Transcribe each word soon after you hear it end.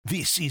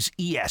This is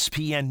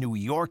ESPN New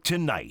York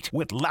Tonight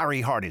with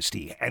Larry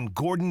Hardesty and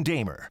Gordon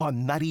Damer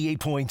on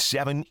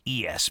 98.7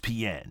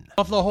 ESPN.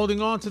 Buffalo holding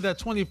on to that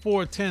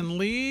 24-10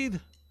 lead. A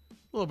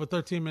little over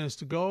 13 minutes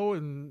to go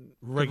in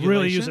regulation. Could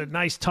really use a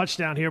nice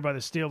touchdown here by the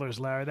Steelers,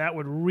 Larry. That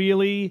would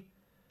really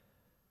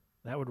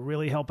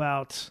help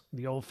out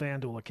the old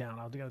FanDuel account.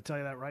 I'm going to tell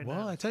you that right now.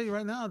 Well, I tell you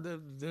right now, they're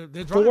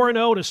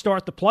 4-0 to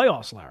start the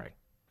playoffs, Larry.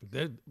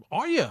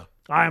 Are you?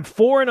 I am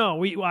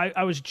 4-0.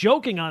 I was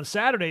joking on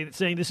Saturday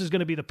saying this is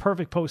going to be the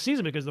perfect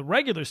postseason because the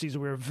regular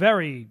season we were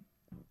very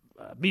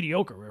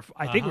mediocre.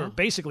 I think we were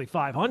basically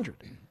 500.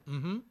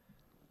 Mm-hmm.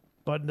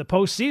 But in the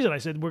postseason, I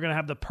said we're going to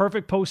have the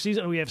perfect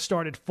postseason. We have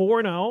started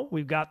 4-0.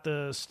 We've got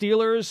the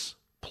Steelers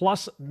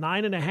plus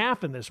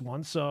 9.5 in this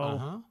one,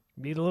 so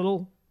need a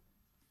little.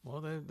 Well,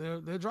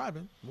 they're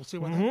driving. We'll see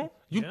what happens.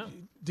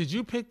 Did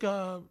you pick?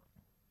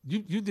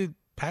 You did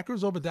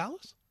Packers over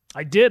Dallas?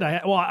 I did.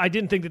 I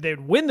didn't think that they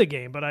would win the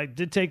game, but I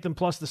did take them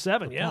plus the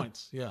 7.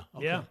 Points. Yeah.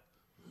 Okay. Yeah.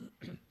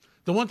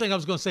 The one thing I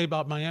was going to say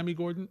about Miami,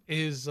 Gordon,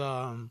 is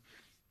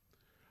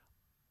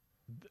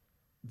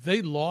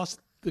they lost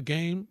the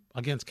game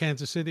against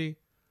Kansas City.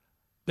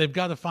 They've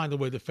got to find a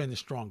way to finish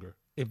stronger.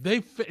 If they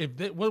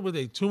what were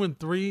they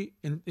 2-3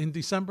 in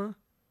December?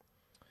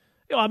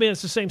 I mean,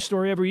 it's the same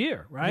story every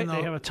year, right?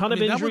 They have a ton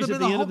of injuries at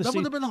the end of the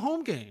season. That would have been a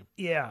home game.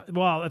 Yeah.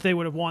 Well, if they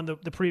would have won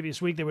the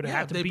previous week, they would have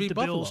had to beat the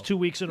Buffalo. Bills 2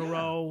 weeks in a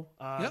row.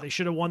 They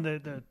should have won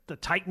the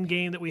Titan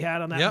game that we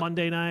had on that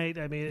Monday night.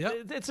 I mean,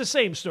 it's the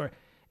same story.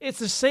 It's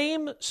the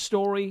same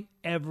story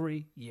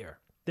every year.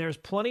 There's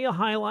plenty of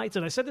highlights,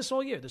 and I said this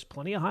all year. There's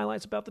plenty of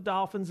highlights about the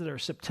Dolphins that are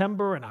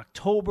September and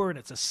October, and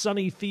it's a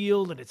sunny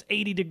field, and it's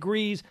 80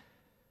 degrees.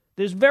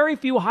 There's very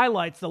few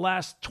highlights the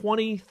last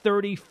 20,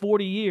 30,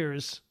 40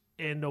 years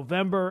in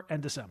November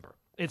and December.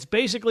 It's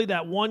basically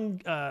that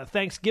one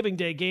Thanksgiving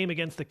Day game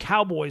against the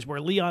Cowboys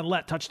where Leon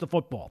Lett touched the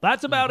football.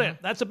 That's about it.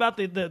 That's about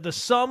the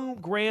sum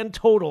grand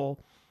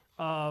total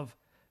of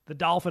the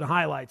Dolphin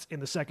highlights in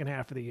the second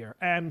half of the year.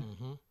 And,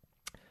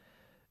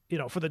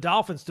 for the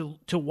Dolphins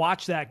to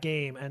watch that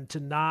game and to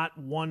not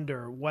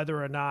wonder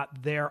whether or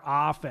not their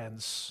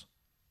offense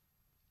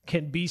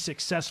can be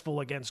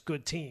successful against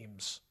good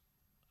teams,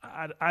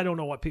 I don't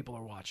know what people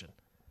are watching.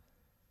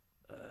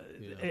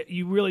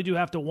 You really do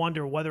have to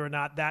wonder whether or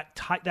not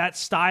that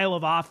style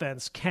of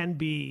offense can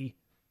be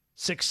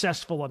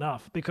successful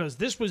enough, because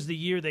this was the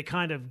year they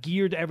kind of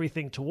geared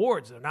everything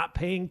towards. They're not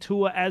paying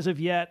Tua as of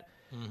yet.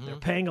 They're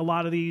paying a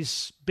lot of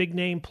these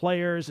big-name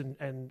players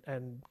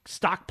and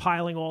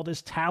stockpiling all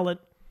this talent.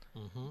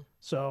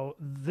 So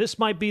this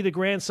might be the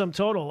grand sum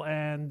total,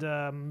 and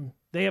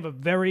they have a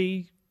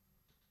very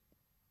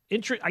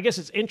I guess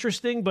it's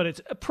interesting, but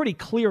it's a pretty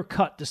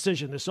clear-cut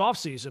decision this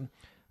offseason.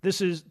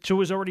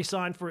 Tua's already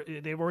signed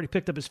they've already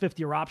picked up his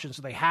fifth-year option,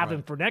 so they have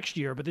him for next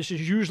year, but this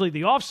is usually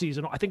the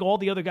offseason. I think all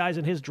the other guys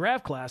in his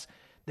draft class,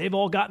 they've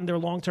all gotten their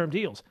long-term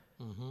deals.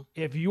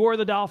 If you're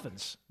the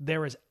Dolphins,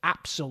 there is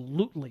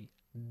absolutely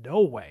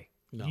no way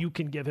you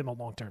can give him a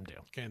long-term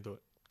deal. Can't do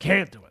it.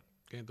 Can't do it.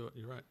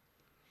 You're right.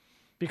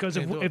 Because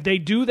if they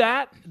do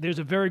that, there's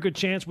a very good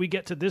chance we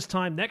get to this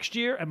time next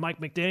year and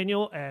Mike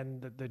McDaniel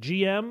and the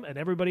GM and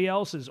everybody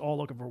else is all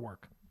looking for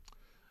work.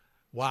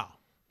 Wow.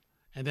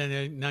 And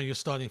then now you're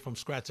starting from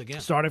scratch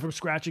again.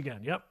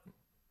 Yep.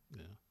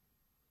 Yeah.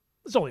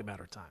 It's only a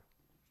matter of time.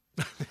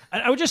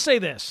 I would just say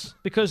this,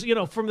 because,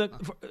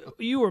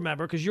 you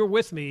remember, because you're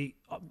with me,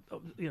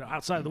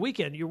 outside of the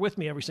weekend, you're with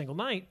me every single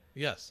night.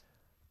 Yes.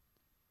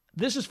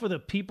 This is for the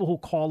people who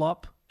call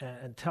up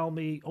and tell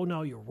me, oh,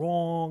 no, you're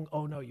wrong.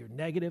 Oh, no, you're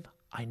negative.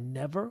 I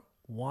never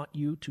want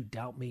you to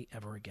doubt me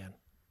ever again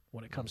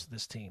when it comes to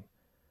this team.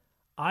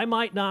 I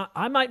might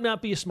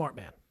not be a smart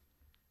man.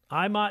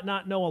 I might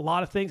not know a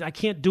lot of things. I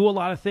can't do a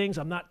lot of things.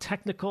 I'm not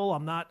technical.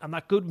 I'm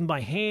not good with my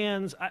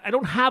hands. I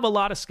don't have a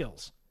lot of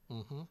skills.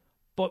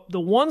 But the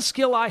one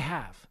skill I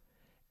have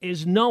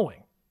is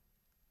knowing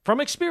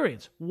from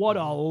experience what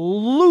a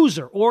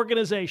loser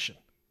organization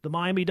the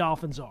Miami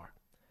Dolphins are.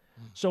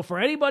 So for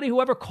anybody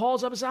who ever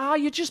calls up and says,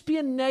 you're just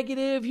being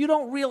negative. You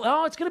don't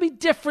it's going to be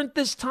different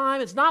this time.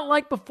 It's not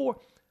like before.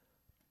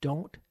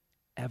 Don't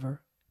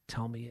ever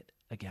tell me it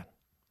again.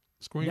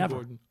 Never.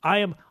 Gordon.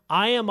 I'm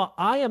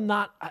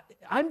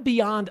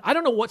beyond, I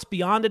don't know what's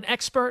beyond an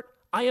expert.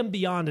 I am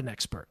beyond an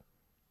expert.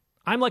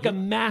 I'm like a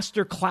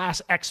master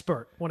class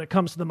expert when it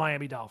comes to the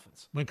Miami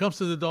Dolphins. When it comes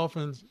to the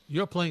Dolphins,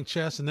 you're playing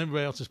chess and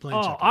everybody else is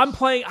playing checkers.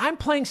 I'm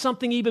playing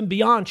something even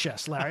beyond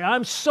chess, Larry.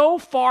 I'm so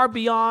far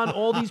beyond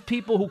all these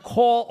people who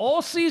call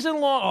all season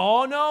long,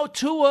 oh no,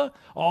 Tua.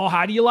 Oh,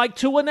 how do you like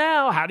Tua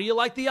now? How do you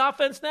like the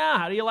offense now?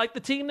 How do you like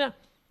the team now?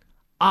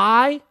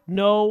 I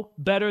know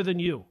better than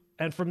you.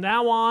 And from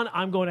now on,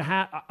 I'm going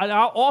to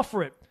I'll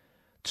offer it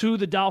to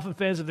the Dolphin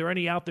fans if there are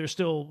any out there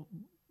still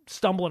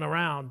stumbling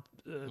around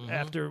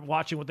after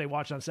watching what they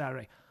watched on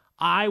Saturday.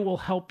 I will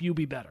help you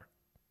be better.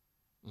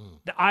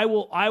 I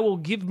will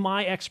give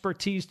my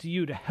expertise to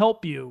you to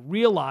help you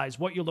realize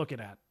what you're looking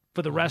at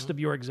for the rest of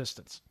your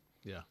existence.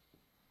 Yeah.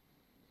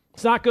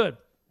 It's not good.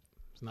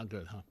 It's not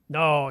good, huh?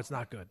 No, it's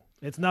not good.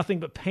 It's nothing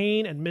but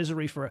pain and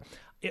misery for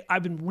it.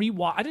 I've been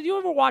Did you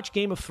ever watch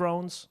Game of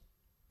Thrones?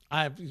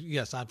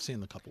 Yes, I've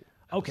seen a couple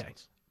episodes. Okay.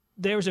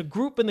 There's a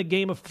group in the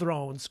Game of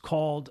Thrones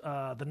called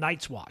the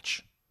Night's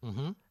Watch.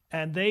 Mm-hmm.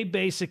 And they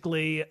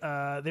basically,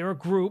 they're a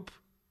group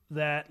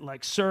that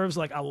like serves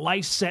like a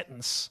life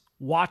sentence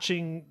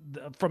watching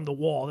from the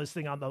wall, this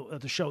thing on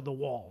the show The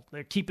Wall.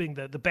 They're keeping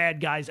the bad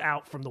guys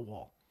out from the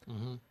wall.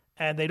 Mm-hmm.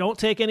 And they don't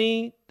take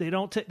any,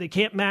 they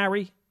can't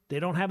marry. They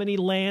don't have any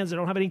lands. They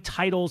don't have any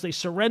titles. They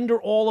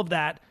surrender all of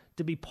that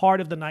to be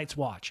part of the Night's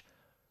Watch.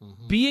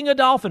 Mm-hmm. Being a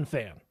Dolphin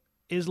fan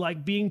is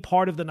like being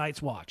part of the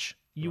Night's Watch.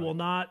 You will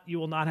not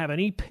have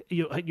any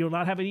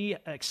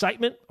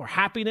excitement or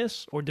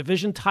happiness or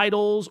division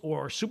titles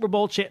or Super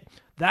Bowl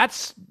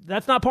That's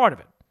not part of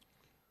it.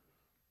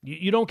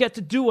 You don't get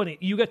to do any.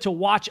 You get to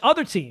watch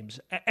other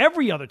teams,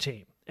 every other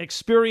team,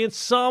 experience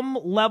some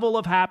level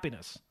of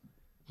happiness,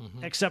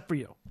 except for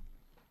you. Wow.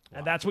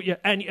 And that's what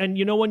and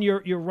you know when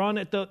your run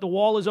at the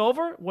wall is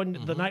over, when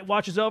the night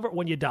watch is over,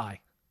 when you die.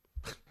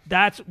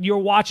 That's your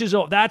watch is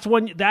over. That's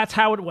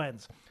how it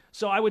ends.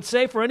 So I would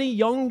say for any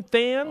young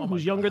fan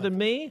who's younger than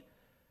me,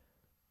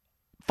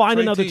 find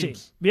another team.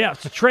 Yeah,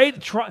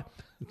 fake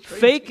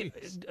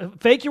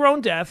your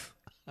own death,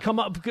 come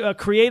up,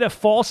 create a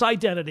false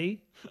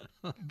identity.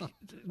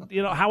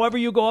 However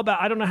you go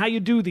about, I don't know how you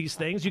do these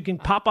things. You can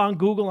pop on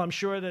Google. I'm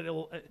sure that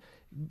it'll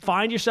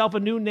find yourself a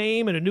new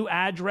name and a new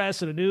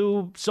address and a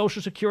new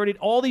social security,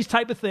 all these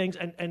type of things,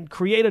 and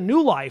create a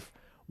new life,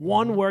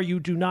 one where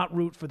you do not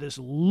root for this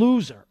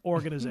loser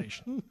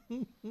organization.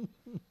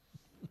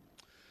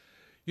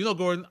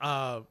 Gordon,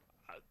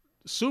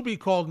 Subi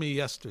called me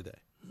yesterday.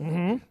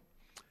 Mm-hmm.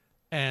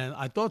 And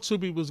I thought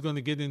Subi was going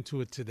to get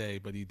into it today,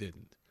 but he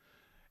didn't.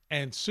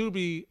 And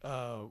Subi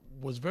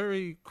was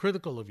very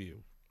critical of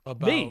you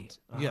about me.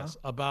 Yes,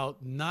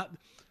 about not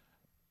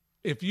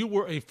if you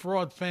were a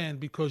fraud fan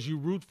because you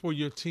root for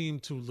your team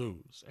to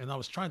lose. And I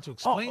was trying to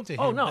explain to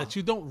him that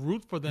you don't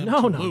root for them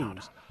to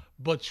lose,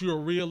 but you're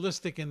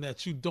realistic in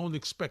that you don't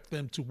expect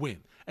them to win.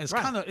 And it's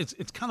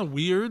kind of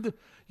weird,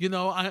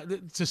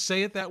 to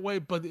say it that way.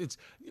 But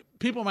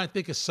people might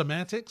think it's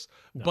semantics,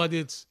 but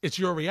it's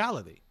your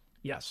reality.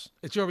 Yes,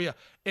 it's your reality,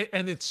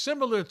 and it's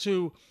similar,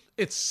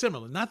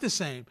 not the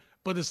same,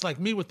 but it's like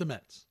me with the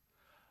Mets.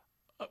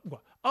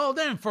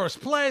 They're in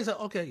first place.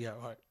 Okay, yeah,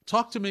 all right.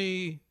 Talk to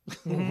me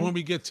when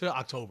we get to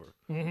October.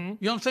 Mm-hmm. You know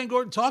what I'm saying,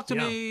 Gordon? Talk to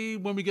me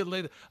when we get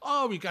later.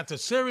 We got the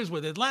series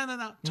with Atlanta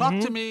now. Talk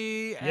to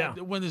me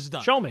when it's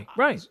done. Show me.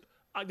 Right.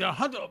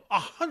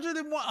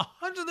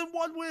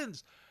 101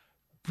 wins.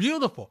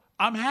 Beautiful.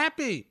 I'm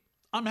happy.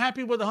 I'm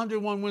happy with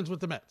 101 wins with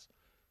the Mets.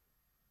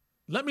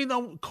 Let me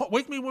know.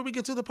 Wake me when we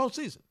get to the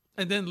postseason.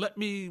 And then let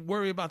me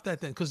worry about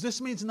that then. Because this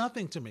means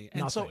nothing to me.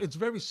 And so it's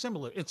very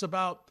similar.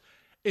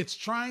 It's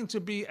trying to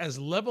be as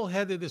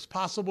level-headed as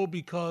possible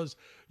because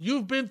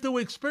you've been through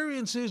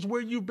experiences where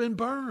you've been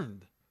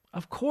burned.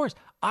 Of course.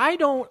 I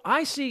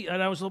see,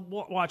 and I was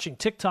watching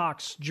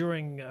TikToks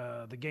during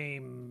the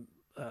game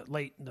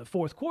late in the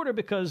fourth quarter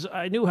because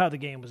I knew how the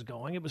game was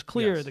going. It was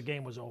clear the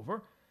game was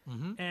over.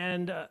 Mm-hmm.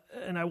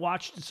 And I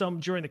watched some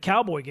during the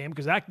Cowboy game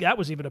because that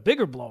was even a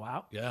bigger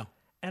blowout. Yeah.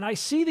 And I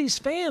see these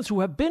fans who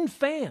have been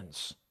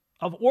fans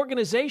of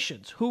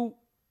organizations who,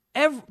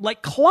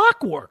 like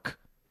clockwork,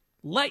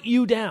 let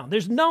you down.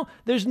 There's no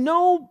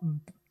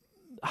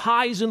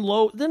highs and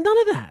lows. There's none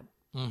of that.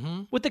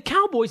 Mm-hmm. With the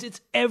Cowboys, it's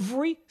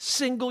every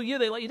single year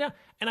they let you down.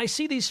 And I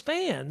see these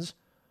fans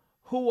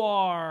who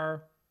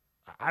are,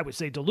 I would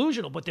say,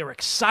 delusional, but they're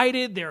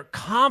excited. They're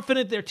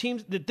confident their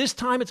teams that this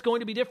time it's going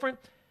to be different.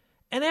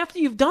 And after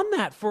you've done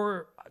that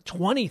for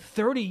 20,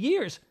 30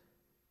 years,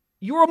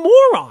 you're a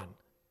moron.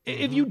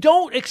 Mm-hmm. If you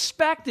don't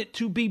expect it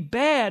to be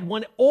bad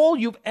when all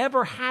you've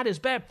ever had is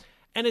bad.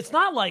 And it's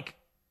not like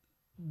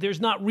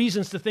there's not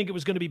reasons to think it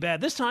was going to be bad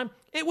this time.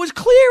 It was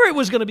clear it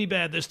was going to be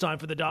bad this time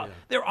for the Dolphins.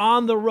 Yeah. They're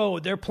on the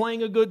road. They're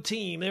playing a good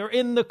team. They're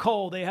in the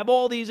cold. They have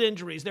all these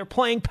injuries. They're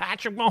playing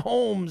Patrick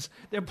Mahomes.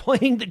 They're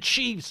playing the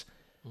Chiefs.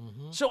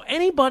 Mm-hmm. So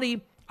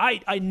anybody,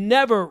 I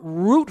never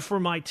root for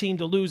my team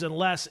to lose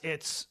unless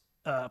it's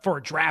for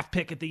a draft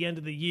pick at the end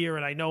of the year,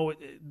 and I know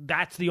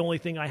that's the only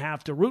thing I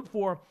have to root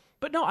for.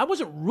 But no, I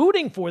wasn't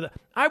rooting for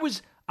I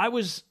was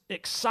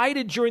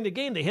excited during the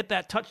game. They hit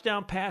that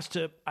touchdown pass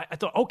to, I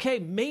thought, okay,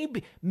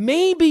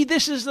 maybe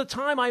this is the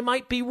time I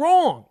might be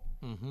wrong.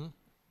 Mm-hmm.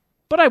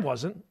 But I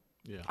wasn't.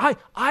 Yeah.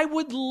 I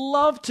would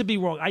love to be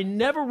wrong. I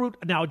never root.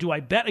 Now, do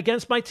I bet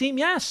against my team?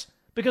 Yes,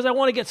 because I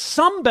want to get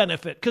some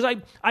benefit,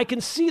 because I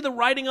can see the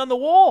writing on the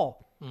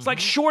wall. Mm-hmm. It's like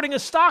shorting a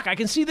stock. I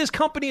can see this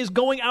company is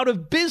going out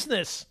of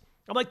business.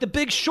 I'm like The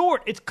Big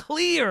Short. It's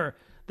clear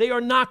they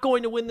are not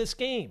going to win this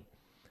game.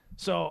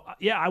 So,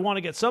 yeah, I want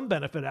to get some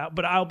benefit out,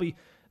 but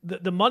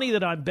the money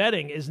that I'm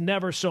betting is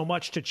never so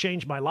much to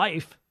change my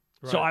life.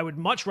 Right. So I would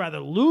much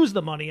rather lose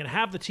the money and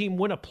have the team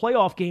win a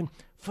playoff game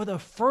for the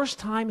first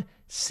time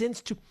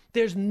since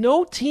there's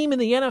no team in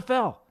the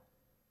NFL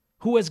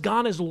who has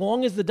gone as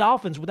long as the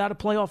Dolphins without a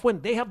playoff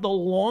win. They have the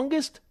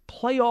longest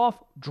playoff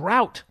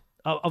drought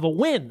of a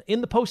win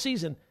in the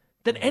postseason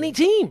than any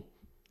team.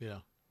 Yeah.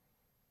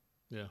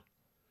 Yeah.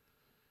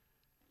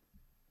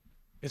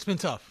 It's been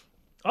tough.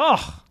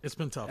 Oh, it's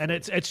been tough. And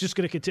it's just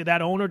going to continue.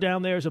 That owner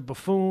down there is a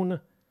buffoon.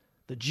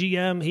 The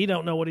GM, he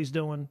don't know what he's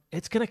doing.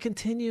 It's going to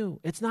continue.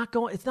 It's not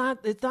going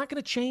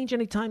to change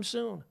anytime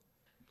soon.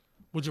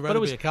 Would you rather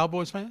be a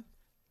Cowboys fan?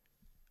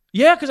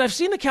 Yeah, because I've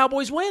seen the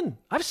Cowboys win.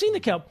 I've seen the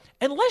Cowboys.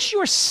 Unless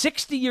you're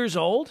 60 years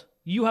old,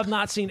 you have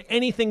not seen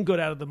anything good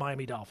out of the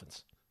Miami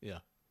Dolphins. Yeah.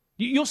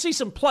 You'll see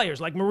some players,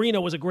 like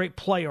Marino was a great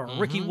player.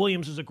 Ricky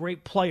Williams is a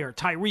great player.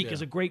 Tyreek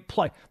is a great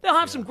player. They'll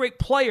have some great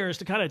players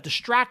to kind of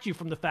distract you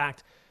from the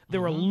fact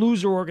they're a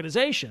loser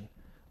organization.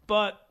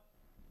 But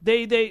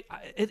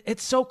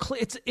it's so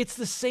clear. It's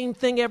the same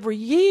thing every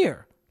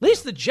year. At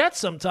least the Jets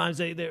sometimes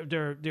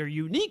they're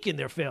unique in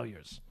their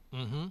failures.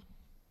 Mm-hmm.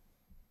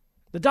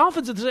 The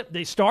Dolphins,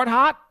 they start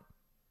hot.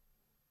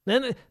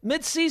 Then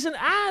mid-season,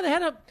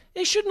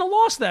 they shouldn't have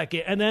lost that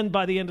game. And then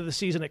by the end of the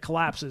season, it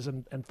collapses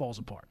and falls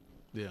apart.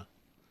 Yeah.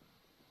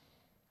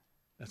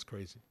 That's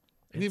crazy.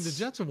 And even the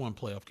Jets have won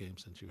playoff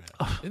games since you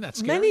have. Isn't that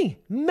scary?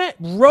 Many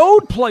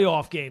road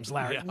playoff games,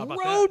 Larry. Yeah,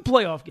 road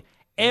playoff games.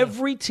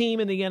 Every team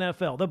in the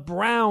NFL, the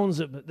Browns,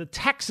 the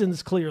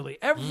Texans, clearly,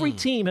 every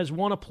team has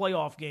won a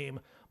playoff game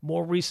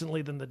more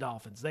recently than the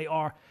Dolphins. They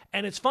are.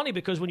 And it's funny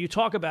because when you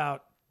talk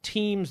about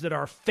teams that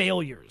are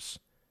failures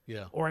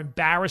or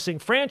embarrassing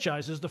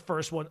franchises, the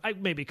first one,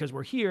 maybe because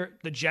we're here,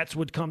 the Jets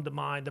would come to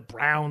mind, the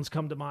Browns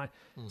come to mind.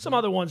 Some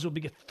other ones will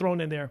be thrown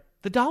in there.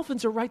 The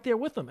Dolphins are right there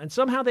with them, and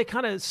somehow they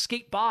kind of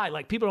skate by.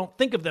 Like, people don't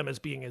think of them as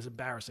being as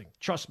embarrassing.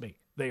 Trust me,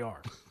 they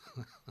are.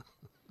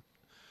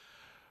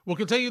 We'll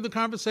continue the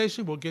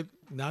conversation. We'll get,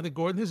 now that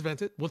Gordon has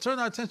vented, we'll turn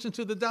our attention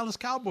to the Dallas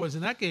Cowboys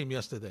in that game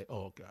yesterday.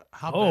 Oh, God.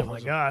 How bad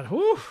was it?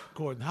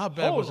 Gordon, how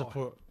bad was it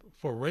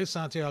for Ray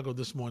Santiago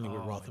this morning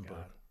with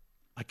Rothenberg?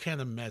 I can't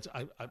imagine.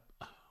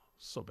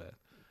 So bad.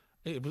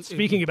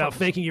 Speaking about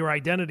faking your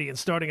identity and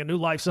starting a new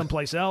life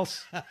someplace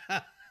else.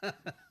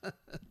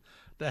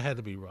 That had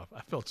to be rough.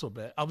 I felt so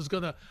bad. I was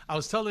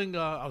telling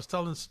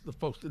the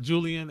folks,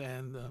 Julian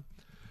and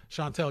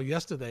Chantel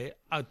yesterday,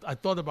 I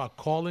thought about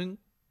calling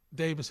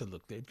Dave and said,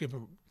 look, Dave,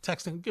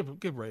 text him,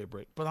 give Ray a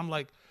break. But I'm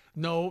like,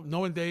 no,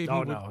 knowing Dave, he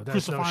would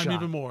crucify him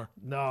even more.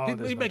 No,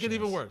 he'd make it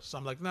even worse. So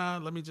I'm like, nah,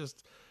 let me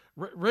just,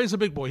 Ray's a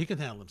big boy. He can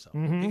handle himself.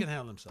 He can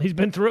handle himself. He's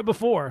been through it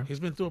before.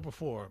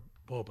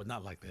 Oh, but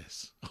not like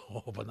this. this.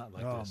 Oh,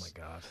 my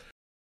God.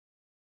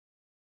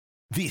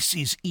 This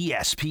is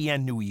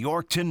ESPN New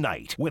York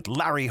Tonight with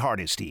Larry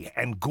Hardesty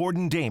and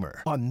Gordon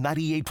Damer on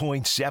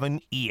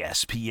 98.7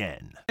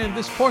 ESPN. And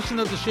this portion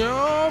of the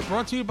show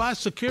brought to you by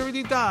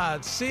Security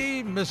Dodge.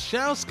 See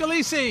Michelle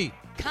Scalisi.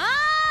 Come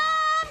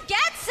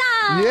get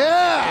some.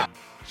 Yeah.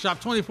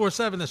 Shop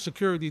 24/7 at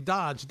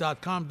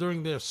securitydodge.com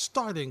during their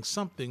Starting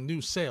Something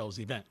New sales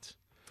event.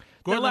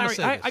 Gordon, now,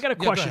 Larry, I got a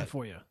question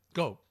for you.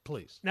 Go,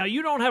 please. Now,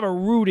 you don't have a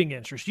rooting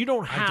interest. You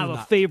don't have a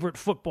favorite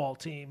football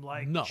team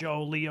like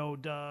Joe Leo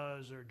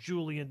does or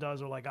Julian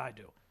does or like I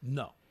do.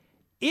 No.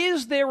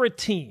 Is there a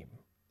team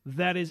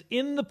that is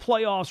in the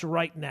playoffs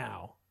right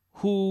now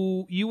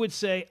who you would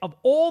say, of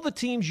all the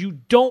teams you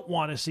don't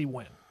want to see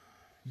win,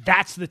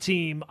 that's the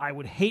team I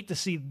would hate to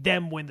see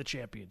them win the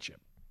championship?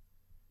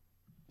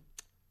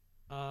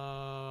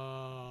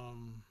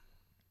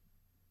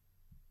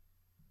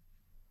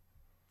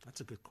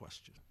 That's a good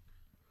question.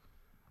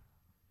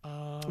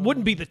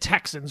 Wouldn't be the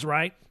Texans,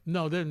 right?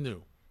 No, they're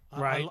new.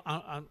 Right.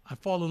 I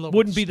fall in love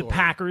Wouldn't with be the the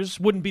Packers.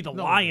 Wouldn't be the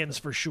Lions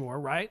for sure,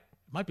 right?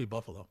 Might be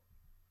Buffalo.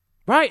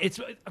 Right.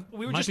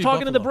 We were just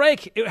talking in the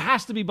break. It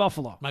has to be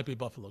Buffalo. Might be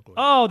Buffalo.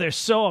 Gordon. Oh, they're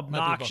so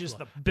obnoxious.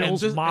 The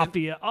Bills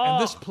Mafia. And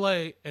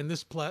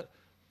this play,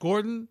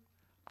 Gordon,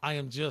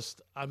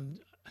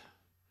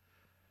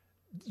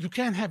 you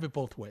can't have it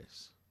both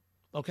ways.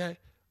 Okay?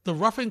 The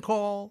roughing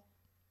call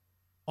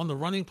on the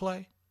running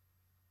play,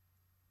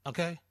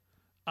 okay,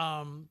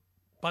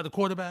 by the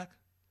quarterback.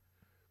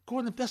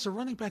 Gordon, if that's a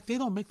running back, they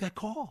don't make that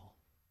call.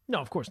 No,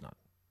 of course not.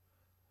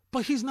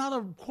 But he's not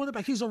a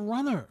quarterback. He's a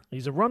runner.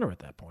 He's a runner at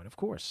that point, of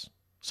course.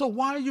 So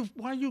why are you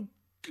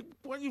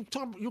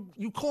talking?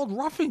 You called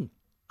roughing?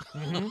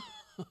 Mm-hmm.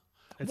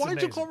 Why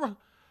did you call roughing?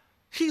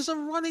 He's a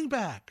running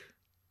back.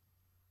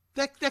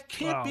 That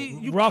can't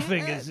be.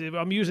 Roughing is.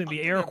 I'm using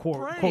the air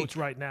quotes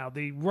right now.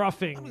 The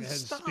roughing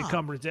has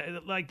become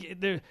like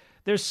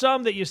there's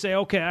some that you say,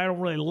 okay, I don't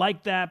really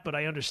like that, but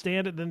I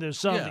understand it. Then there's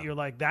some that you're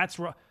like, that's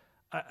rough.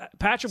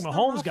 Patrick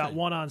Mahomes got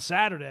one on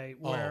Saturday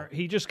where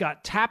he just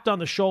got tapped on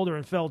the shoulder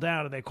and fell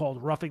down, and they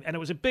called roughing, and it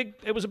was a big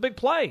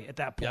play at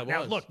that point.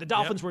 Now, look, the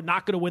Dolphins were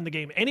not going to win the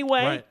game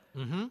anyway,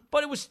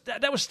 but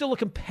that was still a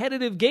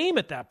competitive game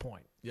at that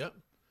point. Yep.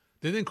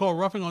 They didn't call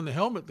roughing on the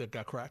helmet that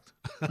got cracked.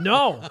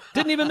 No,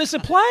 didn't even miss a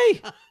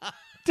play.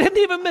 Didn't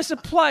even miss a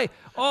play.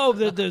 Oh,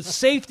 the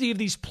safety of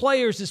these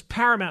players is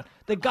paramount.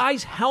 The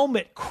guy's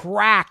helmet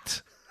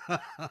cracked.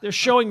 They're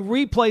showing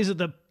replays of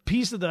the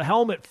piece of the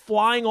helmet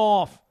flying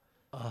off.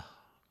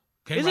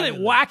 Isn't it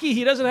wacky?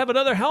 He doesn't have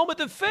another helmet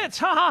that fits.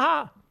 Ha, ha,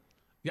 ha.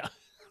 Yeah.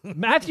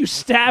 Matthew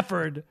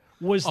Stafford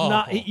was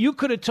not. You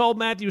could have told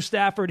Matthew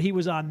Stafford he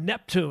was on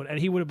Neptune, and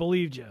he would have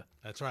believed you.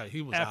 That's right.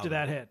 He was after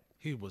that hit.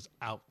 He was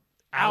out.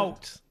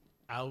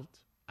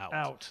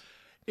 Out.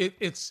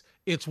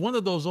 It's one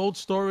of those old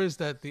stories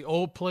that the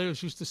old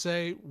players used to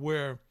say,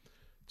 where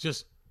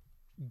just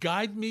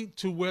guide me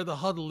to where the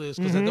huddle is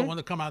because I don't want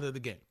to come out of the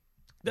game.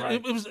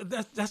 Right.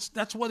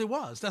 That's what it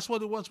was. That's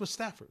what it was with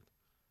Stafford.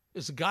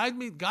 It's guide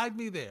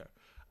me there.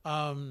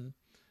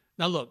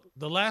 Now look,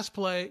 the last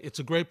play, it's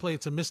a great play.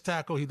 It's a missed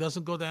tackle. He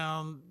doesn't go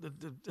down.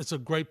 It's a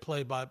great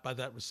play by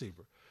that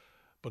receiver.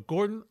 But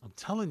Gordon, I'm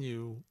telling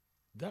you,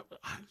 that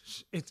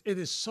it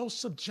is so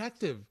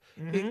subjective.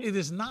 It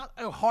is not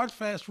a hard,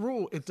 fast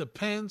rule. It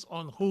depends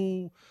on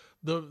who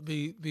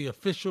the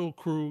official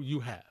crew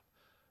you have.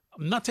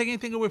 I'm not taking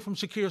anything away from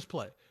Shakir's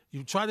play.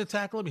 You try to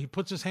tackle him, he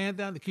puts his hand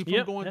down to keep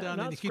him going down,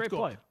 and he keeps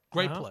going.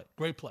 Great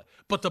play.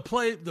 But the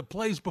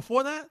plays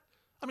before that,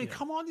 I mean,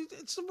 come on,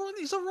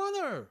 he's a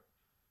runner.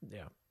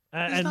 Yeah.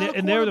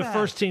 And they're the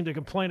first team to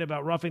complain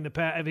about roughing the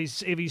pass.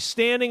 If he's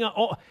standing,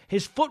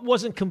 his foot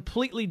wasn't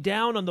completely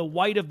down on the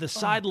white of the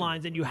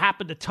sidelines, and you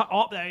happen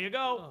to there you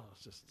go,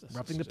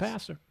 roughing the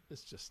passer.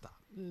 It's just stop.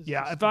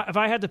 If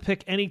I had to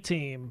pick any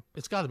team,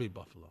 it's got to be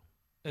Buffalo.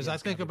 As I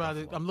think about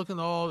it, I'm looking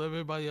at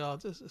everybody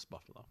else. It's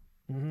Buffalo.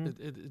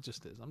 It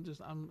just is.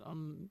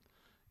 I'm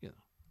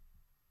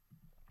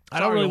I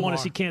don't really want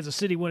to see Kansas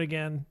City win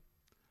again.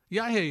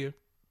 Yeah, I hear you,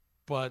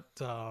 but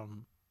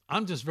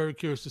I'm just very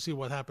curious to see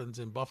what happens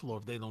in Buffalo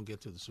if they don't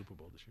get to the Super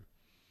Bowl this year.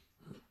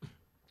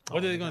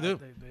 What are they going to do?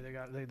 They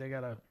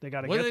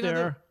got to get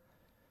there.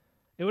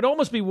 It would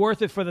almost be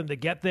worth it for them to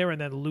get there and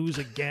then lose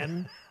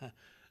again.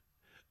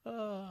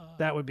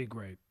 That would be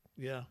great.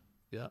 Yeah.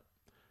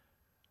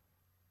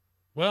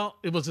 Well,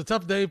 it was a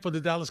tough day for the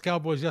Dallas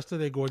Cowboys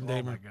yesterday, Gordon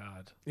Damer. Oh, my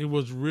God. It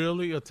was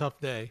really a tough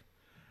day.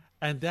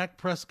 And Dak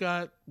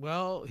Prescott,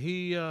 well,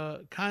 he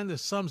kind of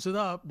sums it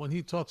up when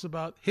he talks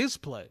about his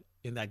play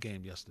in that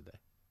game yesterday.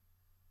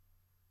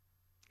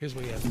 Here's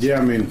what he has to say. Yeah,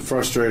 I mean,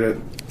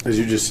 frustrated, as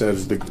you just said,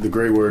 is the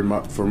great word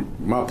for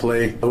my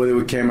play. The way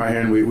we came out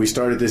here and we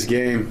started this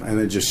game, and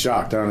then just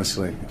shocked,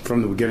 honestly.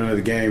 From the beginning of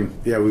the game,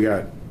 we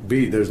got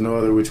beat. There's no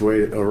other which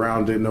way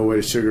around it, no way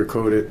to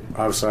sugarcoat it.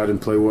 Obviously, I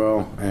didn't play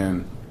well,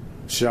 and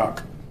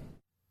shock.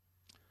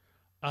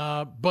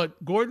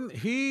 But Gordon,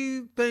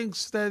 he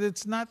thinks that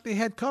it's not the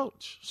head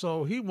coach,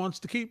 so he wants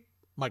to keep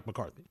Mike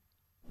McCarthy.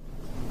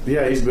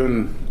 Yeah, he's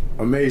been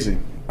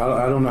amazing.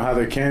 I don't know how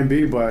there can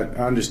be, but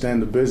I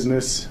understand the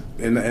business.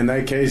 In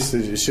that case,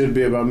 it should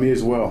be about me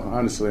as well,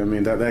 honestly. I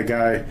mean, that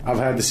guy, I've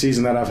had the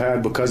season that I've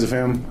had because of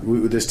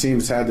him. This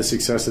team's had the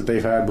success that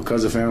they've had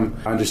because of him.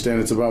 I understand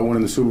it's about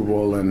winning the Super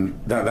Bowl, and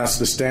that's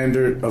the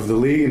standard of the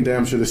league and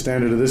damn sure the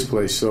standard of this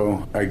place.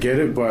 So I get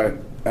it, but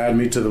add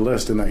me to the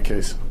list in that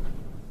case.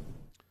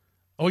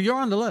 Oh, you're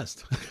on the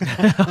list.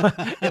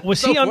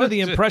 Was he under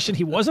the impression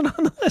he wasn't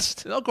on the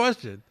list? No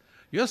question.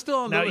 You're still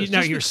on the list.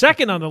 Now you're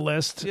second on the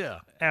list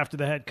after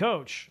the head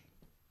coach.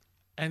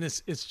 And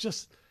it's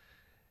just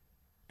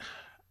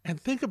 – and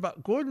think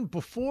about Gordon,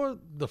 before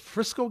the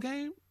Frisco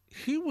game,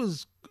 he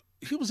was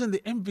in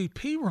the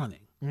MVP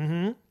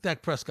running,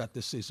 Dak Prescott,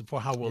 this season for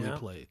how well he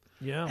played.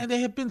 Yeah. And they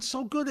have been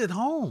so good at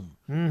home.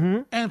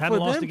 And haven't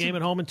lost a game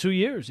at home in 2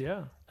 years,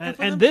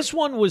 And this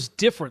one was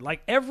different.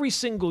 Like every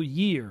single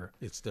year,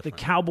 it's different.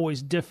 The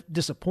Cowboys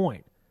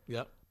disappoint.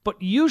 Yep. But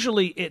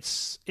usually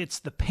it's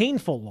the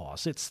painful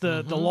loss. It's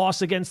the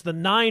loss against the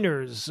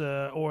Niners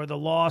or the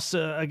loss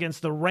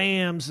against the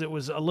Rams that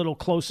was a little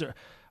closer,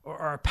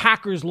 or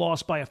Packers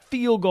lost by a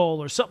field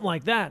goal or something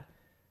like that.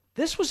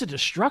 This was a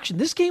destruction.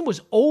 This game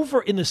was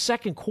over in the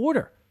second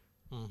quarter.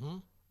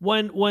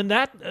 When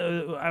that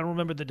I don't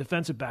remember the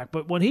defensive back,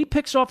 but when he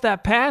picks off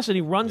that pass and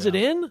he runs it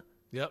in,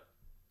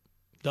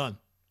 done.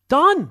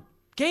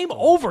 Game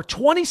over.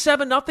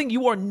 27-0.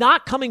 You are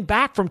not coming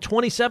back from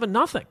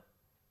 27-0.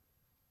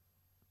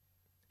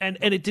 And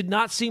it did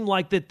not seem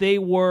like that they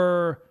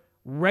were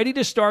ready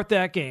to start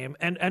that game.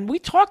 And we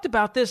talked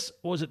about this,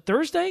 was it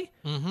Thursday?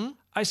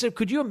 I said,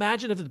 could you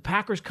imagine if the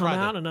Packers come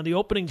out and on the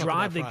opening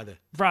drive,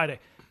 Friday.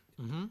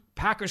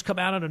 Packers come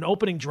out on an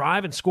opening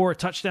drive and score a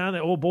touchdown.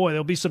 Oh boy,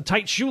 there'll be some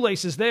tight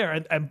shoelaces there,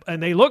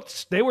 and they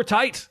were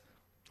tight.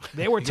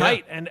 They were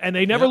tight, and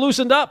they never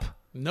loosened up.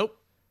 Nope.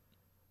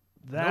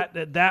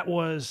 That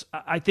was.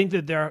 I think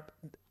that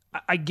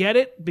I get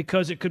it,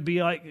 because it could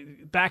be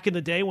like back in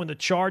the day when the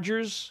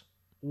Chargers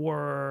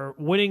were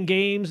winning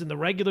games in the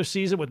regular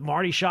season with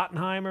Marty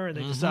Schottenheimer, and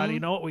they decided,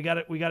 you know what, we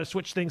got to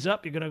switch things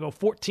up. You're going to go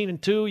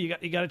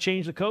 14-2. You got to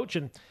change the coach,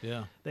 and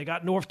they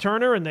got North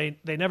Turner, and they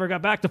never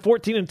got back to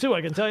 14-2.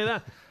 I can tell you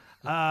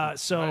that.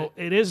 So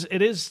it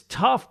is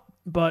tough,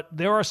 but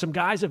there are some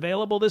guys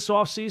available this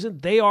offseason.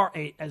 They are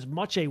as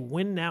much a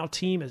win now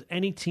team as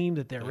any team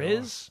that there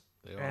is,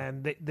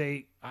 and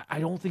I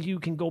don't think you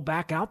can go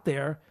back out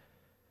there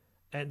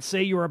and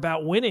say you're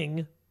about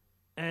winning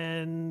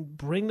and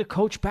bring the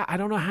coach back. I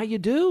don't know how you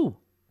do.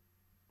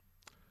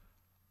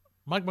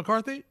 Mike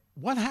McCarthy,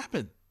 what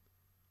happened?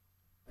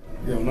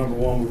 Number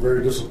one, we're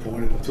very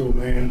disappointed to a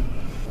man.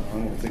 I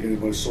don't think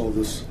anybody saw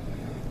this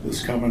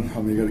coming.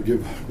 I mean, you got to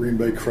give Green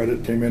Bay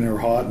credit. Came in there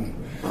hot, and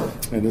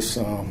this,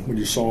 what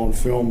you saw on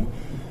film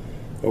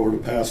over the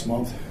past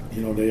month,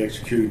 they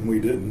executed and we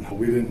didn't.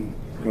 We didn't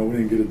We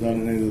didn't get it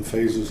done in any of the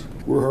phases.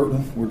 We're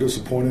hurting. We're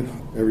disappointed.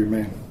 Every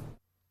man.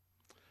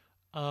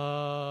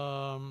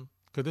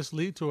 Could this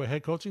lead to a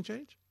head coaching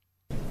change?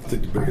 I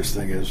think the biggest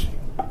thing is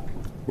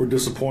we're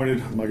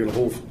disappointed. I got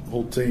a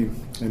whole team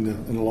in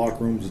the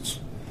locker rooms.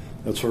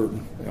 That's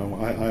hurting.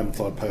 I haven't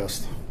thought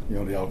past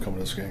the outcome of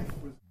this game.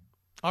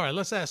 All right,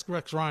 let's ask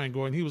Rex Ryan,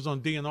 Gordon. He was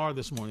on DNR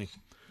this morning,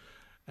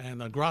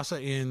 and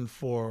Grassa in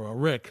for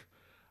Rick.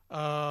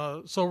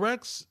 So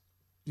Rex,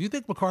 do you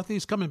think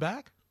McCarthy's coming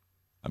back?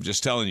 I'm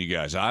just telling you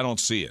guys, I don't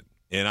see it.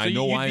 And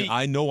so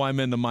I know I'm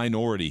in the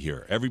minority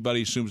here.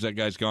 Everybody assumes that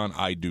guy's gone.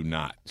 I do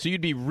not. So you'd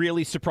be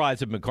really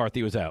surprised if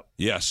McCarthy was out?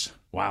 Yes.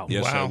 Wow.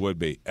 Yes, I would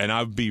be. And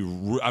I'd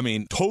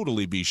be,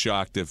 totally be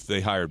shocked if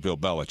they hired Bill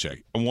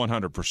Belichick.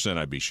 100%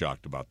 I'd be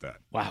shocked about that.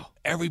 Wow.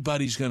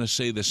 Everybody's going to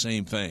say the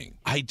same thing.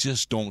 I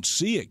just don't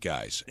see it,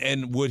 guys.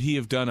 And would he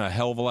have done a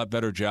hell of a lot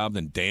better job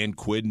than Dan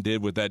Quinn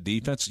did with that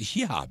defense?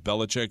 Yeah,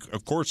 Belichick,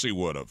 of course he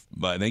would have.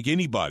 But I think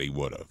anybody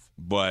would have.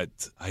 But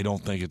I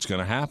don't think it's going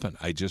to happen.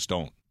 I just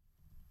don't.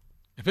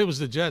 If it was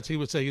the Jets, he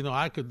would say,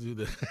 I could do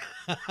this.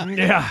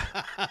 Yeah.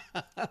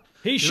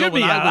 He should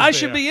be out. I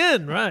should be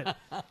in, right.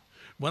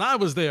 When I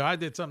was there, I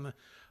did something.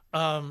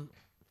 I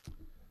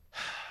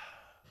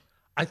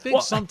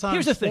think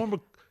sometimes former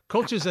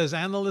coaches as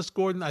analysts,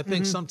 Gordon, I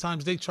think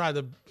sometimes they try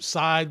to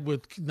side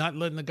with not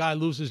letting the guy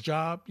lose his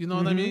job. You know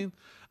what I mean?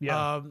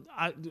 Yeah.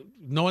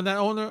 Knowing that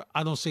owner,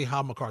 I don't see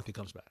how McCarthy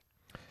comes back.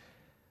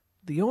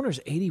 The owner's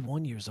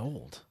 81 years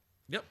old.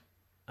 Yep.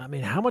 I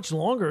mean, how much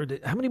longer?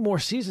 How many more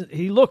seasons?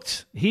 He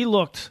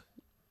looked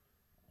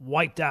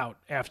wiped out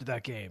after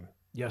that game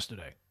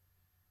yesterday.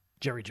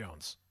 Jerry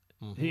Jones.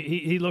 Mm-hmm.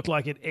 He looked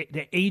like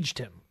it aged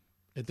him.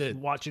 It did.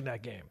 Watching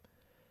that game.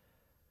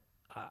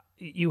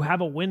 You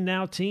have a win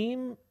now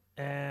team,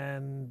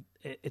 and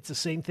it's the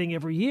same thing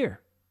every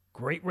year.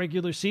 Great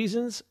regular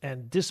seasons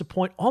and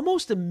disappoint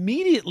almost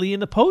immediately in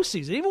the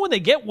postseason. Even when they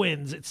get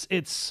wins,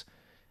 it's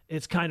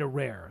kind of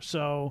rare.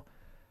 So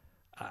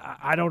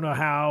I don't know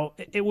how.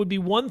 It would be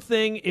one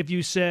thing if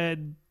you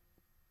said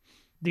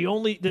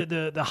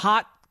the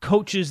hot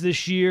coaches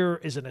this year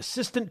is an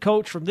assistant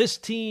coach from this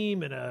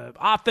team and an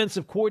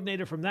offensive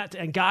coordinator from that,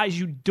 and guys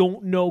you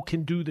don't know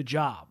can do the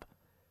job.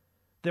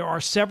 There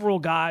are several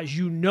guys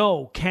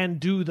can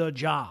do the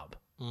job.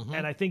 Mm-hmm.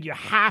 And I think you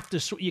have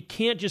to. You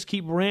can't just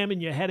keep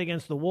ramming your head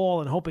against the wall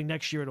and hoping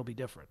next year it'll be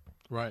different.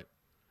 Right.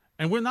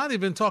 And we're not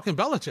even talking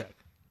Belichick.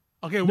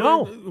 Okay.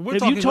 No. We're if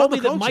talking you told me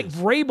coaches. that Mike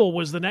Vrabel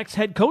was the next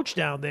head coach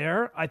down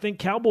there, I think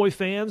Cowboy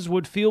fans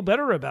would feel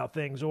better about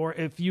things. Or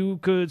if you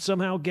could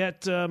somehow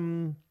get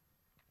Jim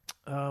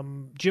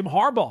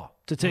Harbaugh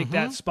to take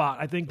that spot,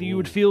 I think that you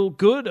would feel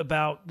good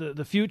about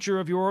the future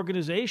of your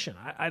organization.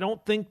 I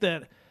don't think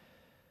that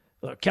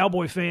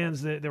Cowboy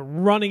fans, they're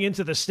running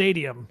into the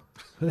stadium.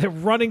 They're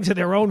running to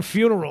their own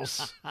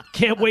funerals.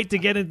 Can't wait to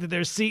get into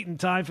their seat in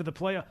time for the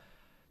playoff.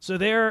 So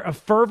they're a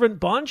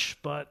fervent bunch,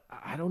 but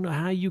I don't know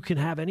how you can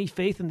have any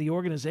faith in the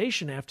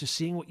organization after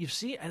seeing what you've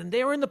seen. And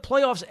they're in the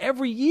playoffs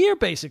every year,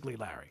 basically,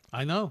 Larry.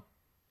 I know.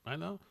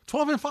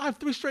 12-5,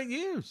 3 straight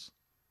years.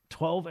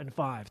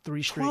 12-5,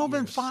 3 straight 12 years.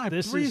 and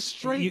 5, 3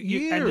 straight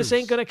years. And this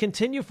ain't going to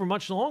continue for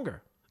much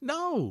longer.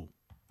 No.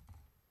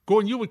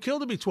 Gordon, you would kill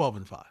to be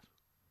 12-5.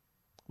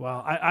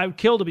 Well, I would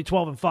kill to be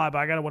 12-5, but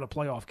I got to win a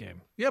playoff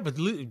game. Yeah, but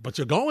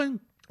you're going.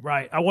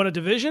 Right. I won a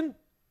division.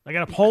 I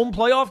got a home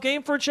playoff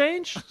game for a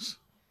change.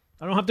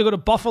 I don't have to go to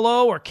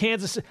Buffalo or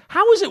Kansas City.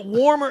 How is it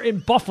warmer in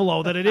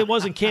Buffalo than it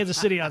was in Kansas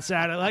City on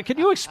Saturday? Like, can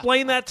you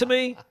explain that to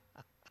me?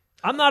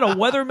 I'm not a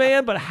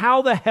weatherman, but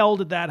how the hell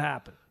did that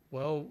happen?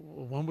 Well,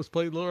 one was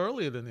played a little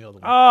earlier than the other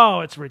one.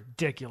 Oh, it's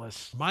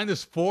ridiculous.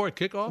 -4 at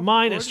kickoff?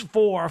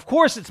 -4. Of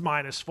course it's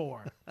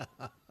 -4.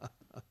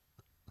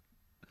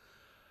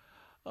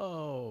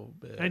 Oh,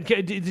 man. And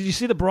did you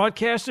see the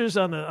broadcasters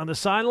on the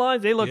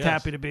sidelines? They looked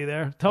happy to be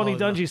be Tony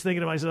Dungy's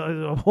thinking to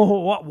myself,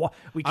 what?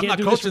 We can't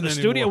do this in the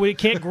studio? We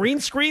can't green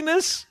screen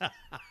this?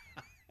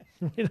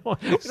 We don't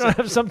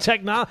have some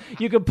technology.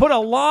 You can put a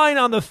line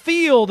on the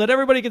field that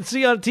everybody can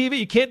see on TV.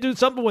 You can't do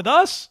something with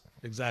us?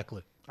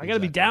 Exactly. I got to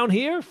be down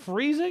here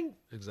freezing?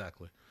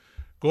 Exactly.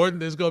 Gordon,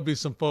 there's going to be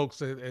some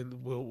folks,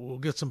 and we'll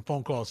get some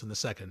phone calls in a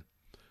second.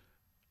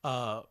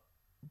 But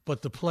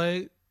the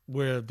play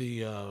where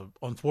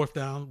on 4th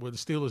down where the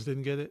Steelers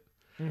didn't get it,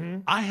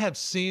 I have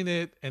seen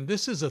it, and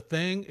this is a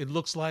thing it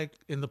looks like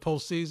in the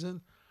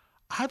postseason.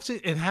 I've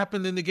seen it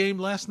happen in the game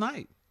last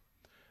night.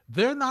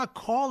 They're not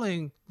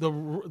calling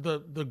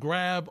the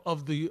grab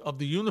of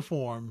the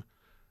uniform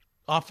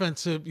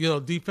offensive,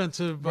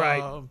 defensive,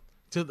 right.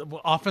 To the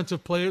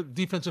offensive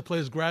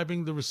players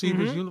grabbing the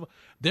receiver's uniform.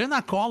 They're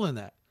not calling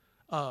that.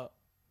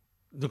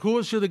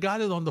 Nakua should have got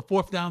it on the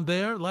 4th down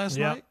there last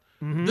night.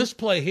 Mm-hmm. This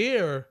play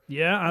here.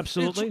 Yeah,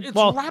 absolutely. It's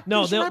well, wrapped,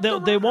 no,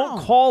 they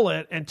won't call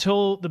it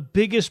until the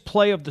biggest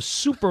play of the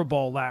Super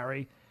Bowl,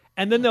 Larry.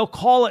 And then they'll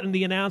call it, and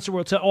the announcer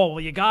will tell,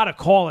 you got to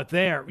call it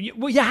there.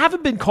 You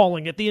haven't been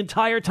calling it the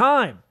entire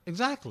time.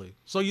 Exactly.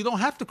 So you don't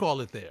have to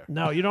call it there.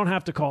 No, you don't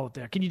have to call it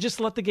there. Can you just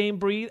let the game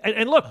breathe?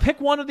 And look,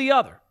 pick one or the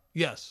other.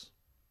 Yes.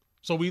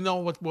 So we know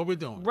what we're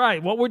doing.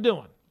 Right, what we're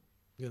doing.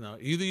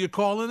 Either you're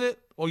calling it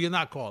or you're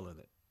not calling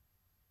it.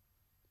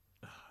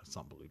 It's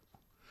unbelievable.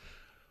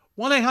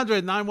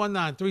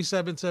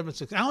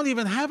 1-800-919-3776. I don't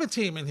even have a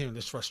team in here, and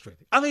it's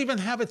frustrating. I don't even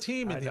have a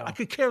team in here. I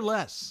could care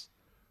less.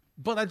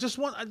 But I just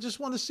want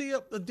to see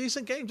a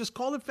decent game. Just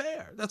call it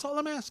fair. That's all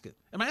I'm asking.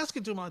 Am I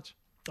asking too much?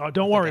 Oh,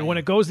 don't worry. When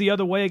it goes the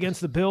other way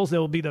against the Bills, they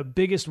will be the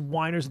biggest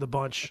whiners of the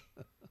bunch.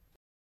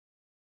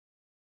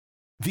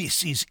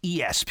 This is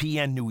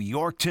ESPN New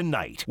York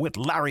Tonight with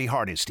Larry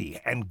Hardesty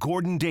and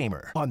Gordon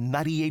Damer on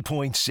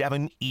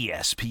 98.7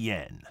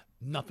 ESPN.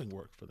 Nothing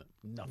worked for them.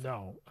 Nothing.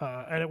 No,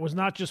 and it was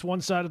not just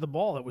one side of the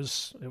ball. It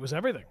was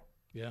everything.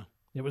 Yeah.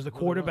 It was the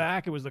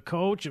quarterback. It was the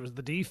coach. It was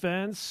the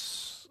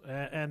defense.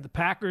 And the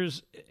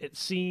Packers, it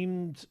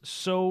seemed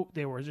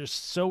they were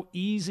just so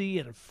easy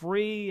and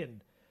free.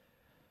 And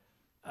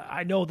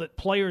I know that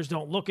players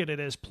don't look at it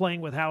as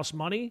playing with house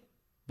money,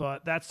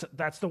 but that's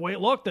the way it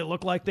looked. It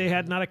looked like they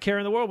had not a care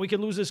in the world. We could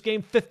lose this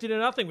game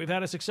 50-0. We've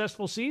had a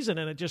successful season,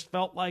 and it just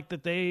felt like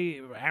that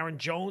Aaron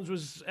Jones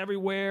was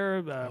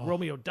everywhere.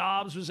 Romeo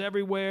Doubs was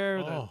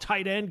everywhere. The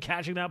tight end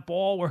catching that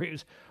ball where he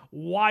was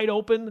wide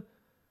open.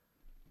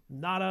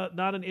 Not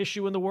an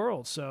issue in the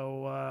world.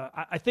 So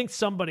I think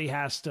somebody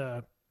has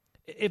to.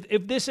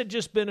 If this had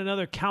just been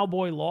another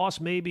Cowboy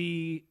loss,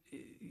 maybe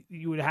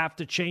you would have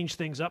to change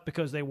things up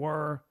because they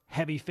were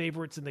heavy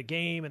favorites in the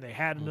game and they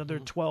had another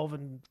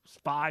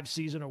 12-5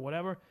 season or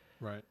whatever.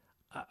 Right.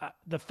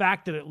 The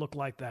fact that it looked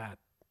like that,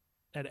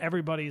 and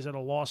everybody's at a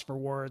loss for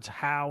words,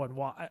 how and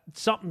why,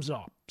 something's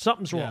up.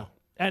 Something's wrong.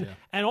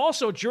 And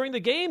also during the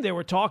game, they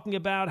were talking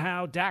about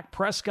how Dak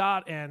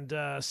Prescott and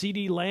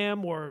CeeDee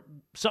Lamb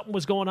something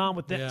was going on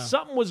with them. Yeah.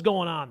 Something was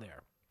going on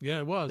there. Yeah,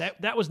 it was.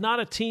 That was not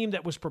a team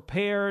that was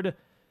prepared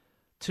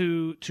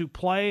to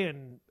play,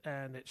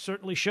 and it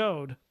certainly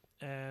showed.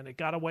 And it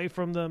got away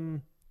from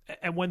them.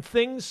 And when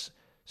things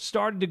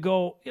started to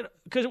go,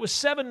 because it was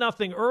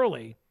 7-0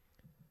 early,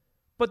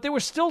 but there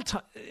was still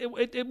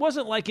it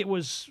wasn't like it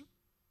was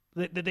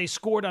that they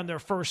scored on their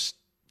first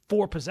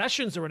 4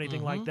 possessions or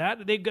anything like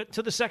that. They got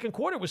to the second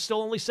quarter. It was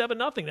still only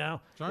 7-0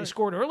 now. Right. They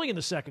scored early in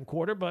the second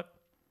quarter, but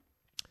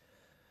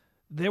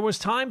there was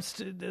times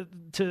to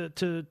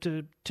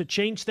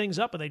change things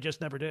up, and they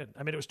just never did.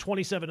 I mean, it was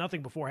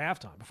 27-0 before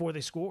halftime, before they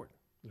scored.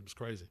 It was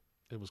crazy.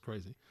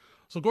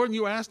 So, Gordon,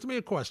 you asked me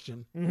a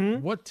question.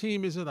 What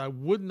team is it I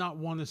would not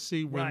want to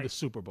see win the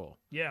Super Bowl?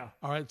 Yeah.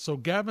 All right, so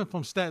Gavin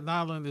from Staten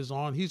Island is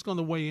on. He's going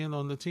to weigh in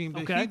on the team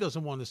that he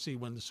doesn't want to see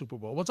win the Super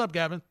Bowl. What's up,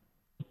 Gavin?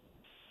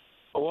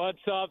 What's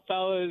up,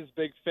 fellas?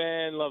 Big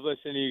fan. Love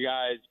listening to you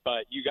guys,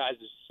 but you guys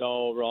are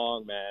so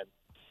wrong, man.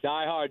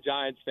 Diehard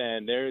Giants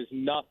fan. There is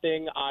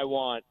nothing I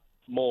want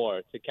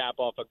more to cap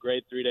off a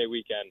great 3-day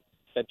weekend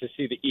than to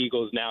see the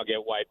Eagles now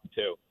get wiped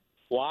too.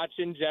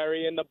 Watching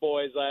Jerry and the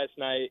boys last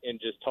night in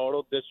just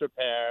total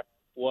disrepair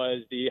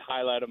was the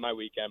highlight of my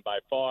weekend by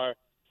far.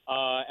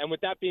 And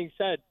with that being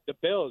said, the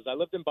Bills, I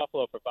lived in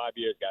Buffalo for 5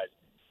 years, guys.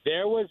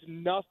 There was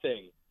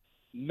nothing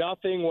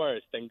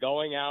worse than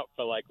going out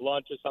for like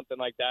lunch or something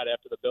like that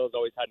after the Bills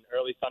always had an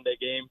early Sunday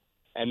game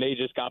and they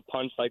just got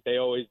punched like they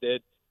always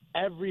did.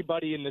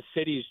 Everybody in the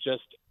city's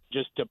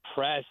just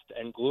depressed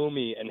and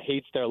gloomy and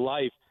hates their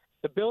life.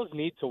 The Bills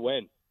need to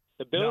win.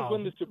 The Bills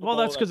win the Super Bowl. Well,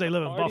 that's because they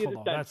live in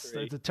Buffalo. It's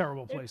a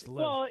terrible place to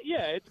live. Well,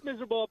 yeah, it's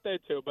miserable up there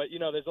too. But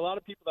there's a lot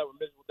of people that were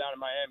miserable down in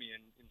Miami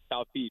and in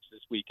South Beach this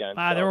weekend.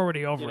 They're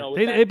already over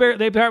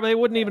it. They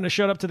wouldn't even have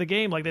showed up to the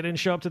game like they didn't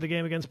show up to the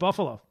game against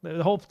Buffalo.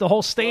 The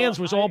whole stands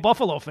was all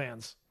Buffalo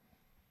fans.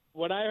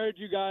 When I heard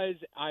you guys,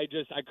 I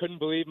couldn't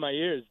believe my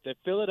ears. The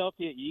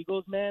Philadelphia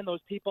Eagles, man,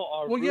 those people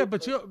are. Well, yeah,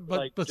 but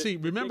see,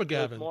 remember,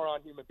 Gavin. More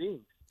on human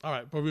beings. All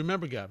right, but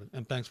remember, Gavin,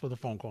 and thanks for the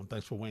phone call and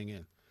thanks for weighing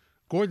in.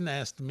 Gordon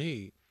asked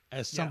me,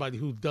 as somebody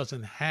who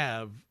doesn't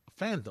have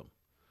fandom,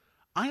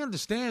 I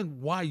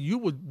understand why you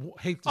would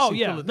hate to see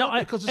Philadelphia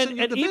because it's in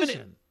your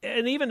division.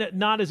 Even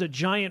not as a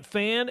Giant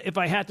fan, if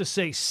I had to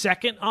say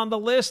second on the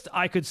list,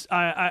 I could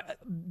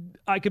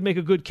make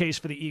a good case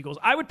for the Eagles.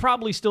 I would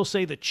probably still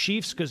say the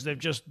Chiefs because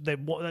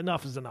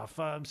enough is enough.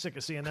 I'm sick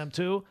of seeing them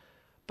too.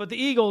 But the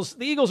Eagles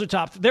are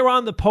top. They're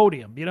on the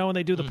podium, and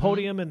they do the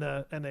podium and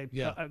they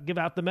give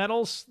out the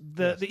medals.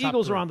 The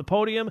Eagles are on the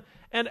podium,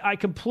 and I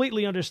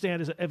completely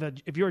understand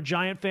if you're a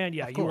Giant fan,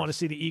 you want to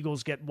see the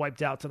Eagles get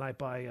wiped out tonight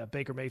by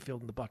Baker Mayfield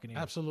and the Buccaneers.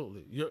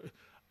 Absolutely,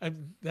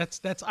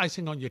 that's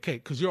icing on your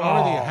cake because you're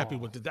already happy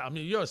with the. I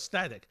mean, you're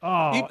ecstatic.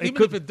 Even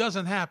if it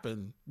doesn't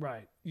happen,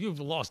 right? You've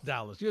lost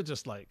Dallas. You're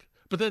just like,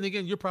 but then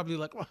again, you're probably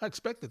like, well, I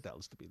expected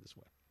Dallas to be this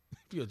way.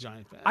 If you're a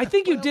Giant fan, I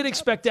think you did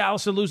expect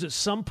Dallas to lose at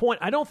some point.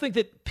 I don't think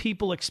that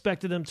people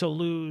expected them to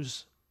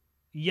lose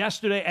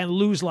yesterday and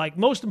lose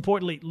most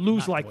importantly,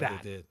 lose like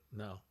that. They did.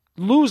 No,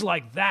 lose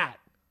like that.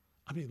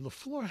 I mean,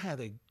 LaFleur had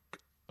a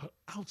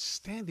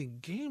outstanding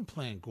game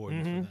plan,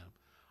 Gordon, for them.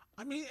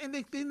 I mean, and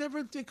they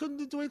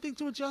couldn't do anything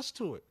to adjust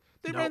to it.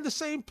 They ran the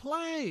same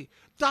play.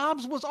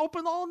 Dobbs was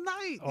open all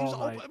night. He was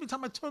open every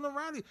time I turned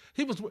around.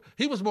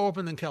 He was more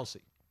open than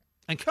Kelsey.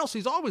 And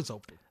Kelsey's always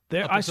open.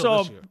 I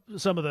saw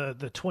some of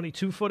the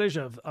 22 footage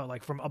of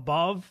like from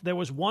above. There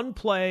was one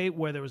play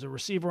where there was a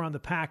receiver on the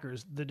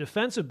Packers. The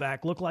defensive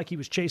back looked like he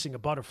was chasing a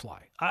butterfly.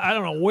 I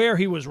don't know where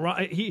he was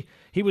running.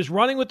 He was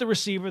running with the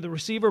receiver. The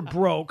receiver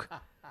broke,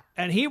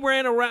 and he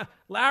ran around.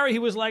 Larry, he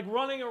was like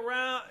running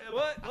around.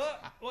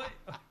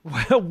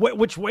 What?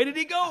 Which way did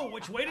he go?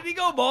 Which way did he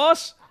go,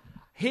 boss?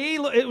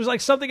 It was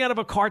like something out of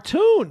a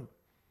cartoon.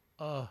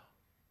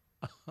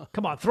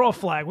 Come on, throw a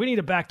flag. We need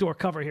a backdoor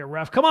cover here,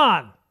 ref. Come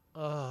on.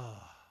 Man.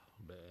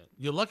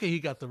 You're lucky he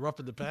got the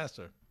roughing the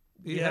passer.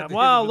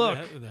 Look.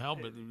 In the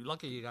helmet. You're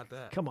lucky you got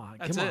that. Come on.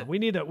 We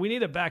need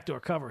a backdoor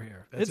cover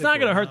here. It's not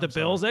going to hurt the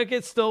Bills. They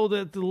get still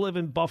to live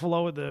in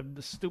Buffalo with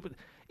the stupid.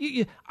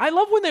 I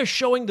love when they're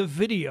showing the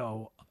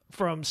video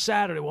from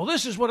Saturday. Well,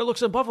 this is what it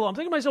looks in Buffalo. I'm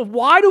thinking to myself,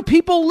 why do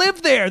people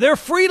live there? They're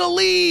free to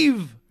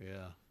leave.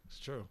 Yeah, it's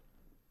true.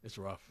 It's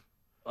rough.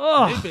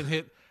 Oh, they've been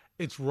hit.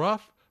 It's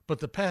rough, but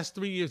the past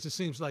 3 years, it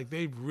seems like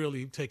they've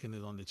really taken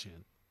it on the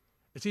chin.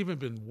 It's even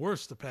been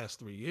worse the past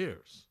 3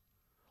 years.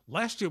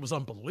 Last year was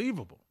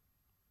unbelievable.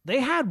 They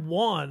had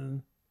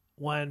one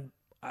when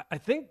I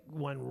think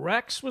when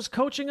Rex was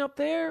coaching up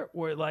there,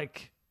 where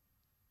like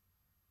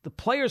the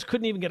players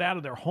couldn't even get out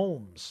of their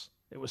homes.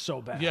 It was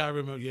so bad. Yeah, I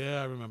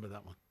remember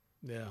that one.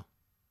 Yeah.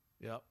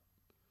 Yep.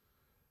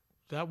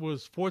 That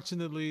was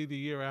fortunately the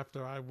year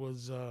after I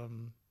was.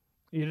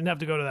 You didn't have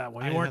to go to that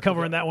one. You weren't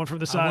covering that one from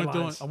the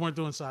sidelines. I weren't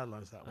doing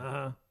sidelines that one.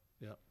 Uh-huh.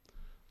 Yep.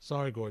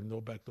 Sorry, Gordon.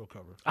 No backdoor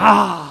cover.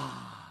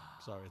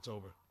 Sorry, it's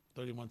over.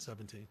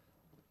 31-17.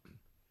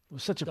 It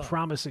was such a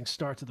promising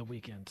start to the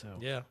weekend, too.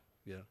 Yeah.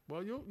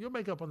 Well, you'll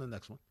make up on the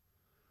next one.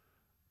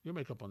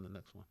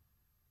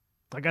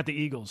 I got the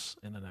Eagles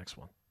in the next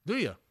one. Do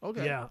you?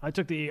 Okay. Yeah, I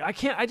took the.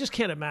 I just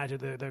can't imagine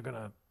they're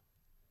gonna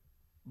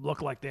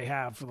look like they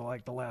have for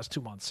the last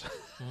 2 months.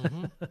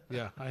 Mm-hmm.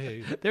 Yeah, I hear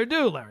you. They're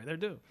due, Larry. They're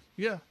due.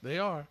 Yeah, they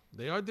are.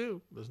 They are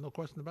due. There's no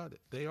question about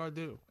it. They are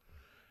due.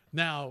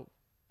 Now,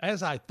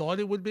 as I thought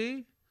it would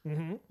be,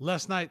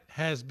 last night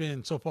has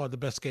been so far the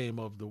best game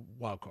of the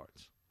wild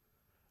cards.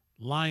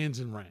 Lions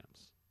and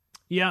Rams.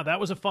 Yeah, that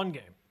was a fun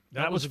game.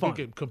 That was fun. Good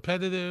game.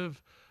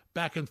 Competitive,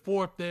 back and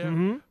forth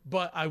there.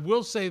 But I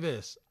will say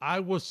this.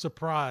 I was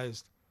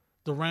surprised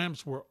the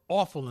Rams were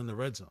awful in the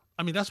red zone.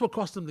 I mean, that's what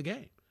cost them the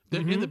game.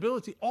 Their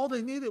inability. All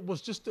they needed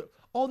was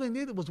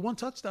one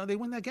touchdown. They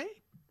win that game.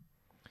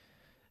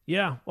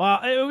 Yeah. Well,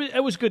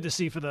 it was good to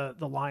see for the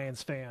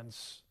Lions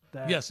fans.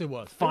 Yes, it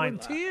was. They were in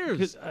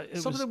tears.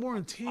 Some of them were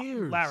in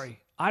tears.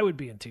 Larry, I would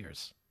be in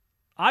tears.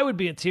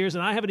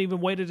 And I haven't even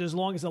waited as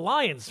long as the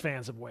Lions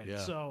fans have waited.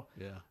 Yeah. So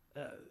yeah.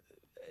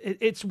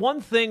 It's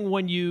one thing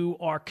when you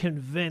are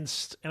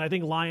convinced, and I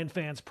think Lion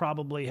fans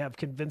probably have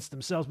convinced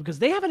themselves because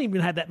they haven't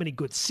even had that many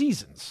good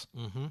seasons.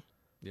 Mm-hmm.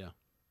 Yeah.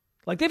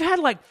 Like they've had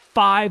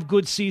 5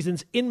 good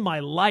seasons in my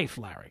life,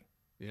 Larry.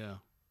 Yeah.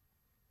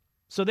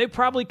 So they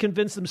probably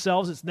convinced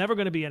themselves it's never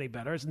going to be any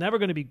better. It's never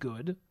going to be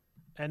good.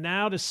 And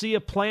now to see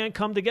a plan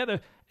come together,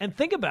 and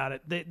think about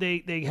it,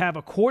 they have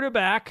a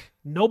quarterback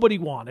nobody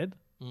wanted.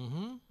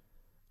 Mm-hmm.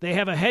 They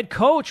have a head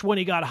coach. When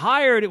he got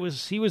hired,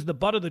 he was the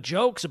butt of the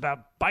jokes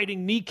about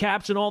biting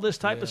kneecaps and all this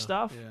type of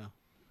stuff. Yeah.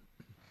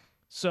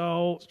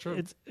 So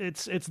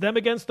it's them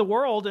against the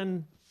world,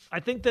 and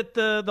I think that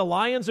the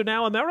Lions are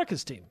now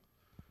America's team.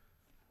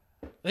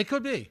 They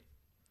could be.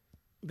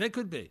 The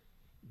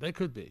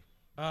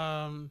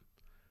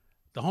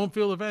home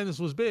field advantage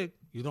was big.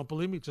 You don't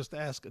believe me? Just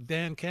ask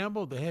Dan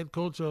Campbell, the head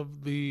coach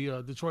of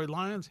the Detroit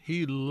Lions.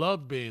 He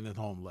loved being at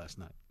home last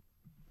night.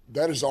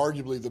 That is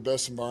arguably the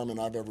best environment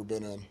I've ever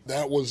been in.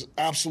 That was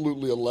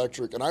absolutely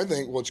electric. And I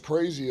think what's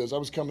crazy is I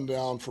was coming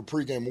down for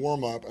pregame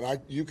warm-up,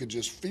 and you could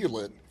just feel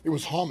it. It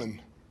was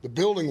humming. The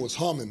building was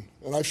humming.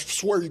 And I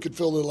swear you could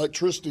feel the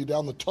electricity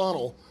down the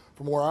tunnel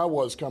from where I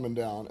was coming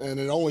down. And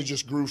it only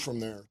just grew from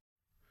there.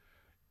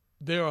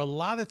 There are a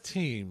lot of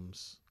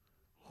teams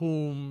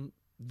whom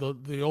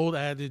the old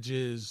adage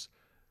is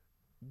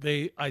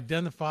they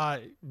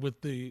identify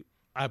with the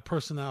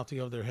personality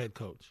of their head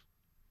coach.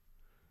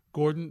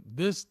 Gordon,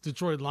 this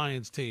Detroit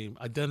Lions team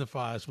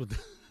identifies with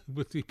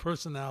the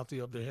personality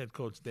of their head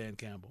coach, Dan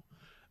Campbell.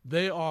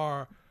 They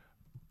are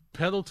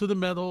pedal to the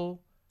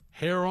metal,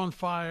 hair on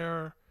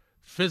fire,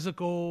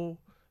 physical,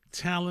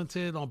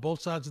 talented on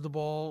both sides of the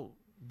ball.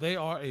 They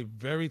are a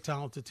very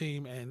talented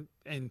team,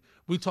 and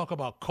we talk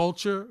about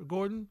culture,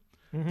 Gordon.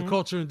 Mm-hmm. The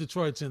culture in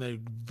Detroit's in a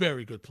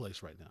very good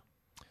place right now.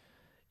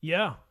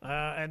 Yeah,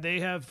 and they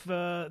have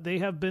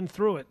been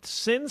through it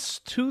since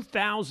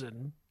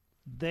 2000.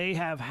 They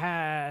have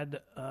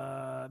had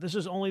this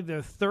is only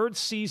their 3rd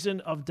season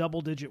of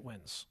double-digit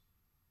wins.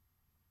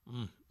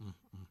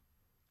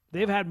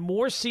 They've had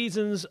more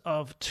seasons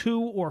of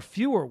 2 or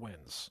fewer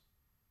wins.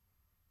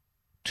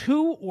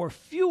 2 or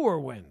fewer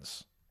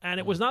wins. And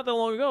it was not that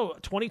long ago,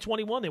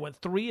 2021, they went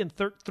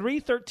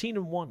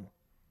 3-13-1.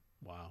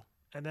 Wow.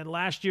 And then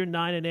last year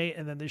 9-8,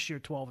 and then this year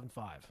 12-5.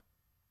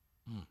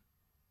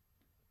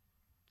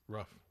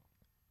 Rough.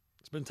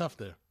 It's been tough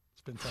there.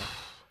 It's been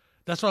tough.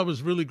 That's why it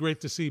was really great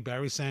to see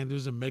Barry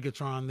Sanders and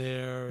Megatron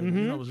there.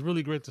 And, it was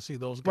really great to see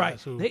those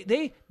guys.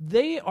 Right.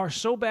 They are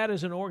so bad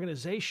as an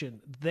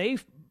organization. They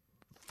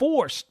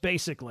forced,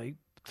 basically,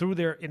 through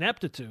their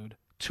ineptitude,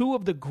 two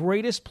of the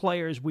greatest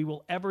players we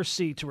will ever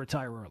see to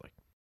retire early.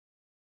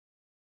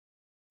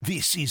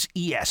 This is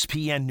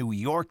ESPN New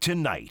York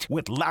Tonight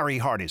with Larry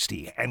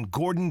Hardesty and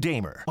Gordon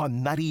Damer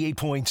on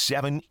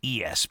 98.7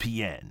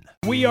 ESPN.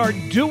 We are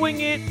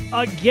doing it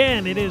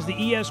again. It is the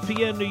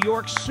ESPN New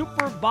York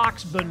Super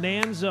Box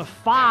Bonanza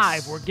 5.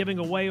 Yes. We're giving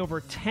away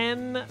over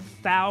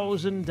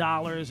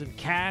 $10,000 in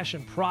cash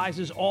and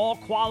prizes. All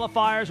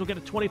qualifiers will get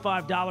a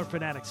 $25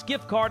 Fanatics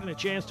gift card and a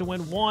chance to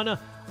win one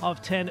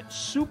of 10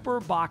 Super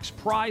Box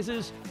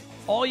prizes.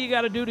 All you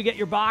got to do to get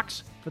your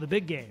box for the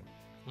big game.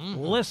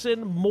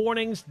 Listen,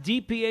 mornings,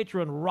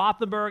 DiPietro and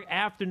Rothenberg,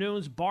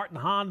 afternoons, Bart and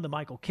Hahn, the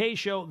Michael K.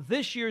 Show.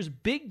 This year's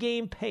big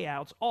game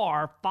payouts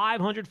are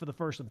 $500 for the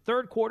first and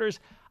third quarters,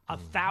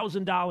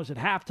 $1,000 at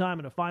halftime,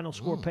 and a final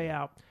score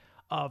payout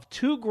of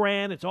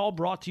 $2,000. It's all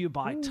brought to you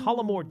by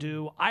Tullamore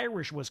Dew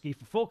Irish Whiskey.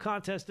 For full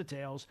contest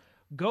details,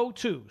 go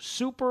to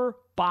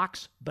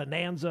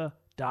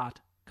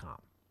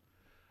superboxbonanza.com.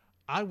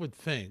 I would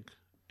think,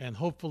 and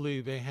hopefully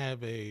they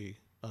have the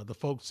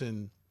folks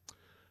in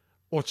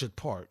Orchard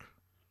Park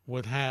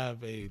would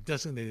have a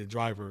designated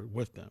driver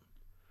with them.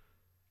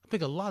 I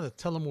think a lot of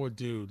Tullamore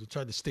Dew to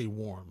try to stay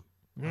warm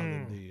out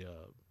in the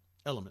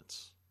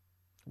elements.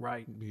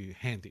 Right. Would be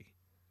handy.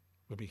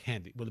 Would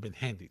have been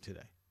handy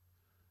today.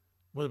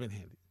 Would have been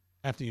handy.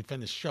 After you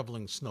finish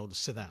shoveling snow to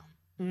sit down.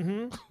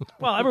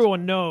 Well,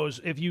 everyone knows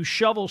if you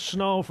shovel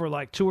snow for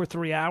like 2 or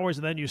 3 hours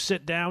and then you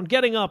sit down,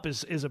 getting up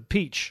is a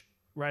peach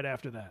right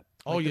after that.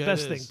 Like the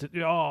best thing to do.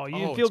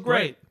 You feel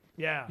great.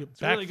 Yeah. Your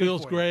back really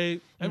feels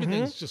great.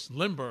 Everything's just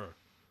limber,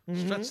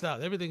 stretched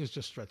out. Everything is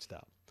just stretched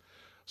out.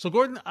 So,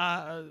 Gordon,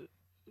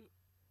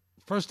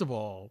 first of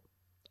all,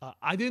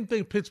 I didn't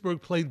think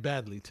Pittsburgh played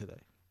badly today.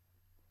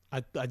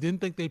 I didn't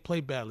think they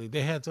played badly.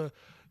 They had to,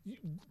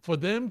 for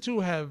them to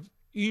have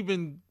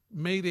even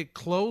made it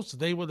close,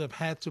 they would have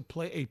had to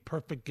play a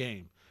perfect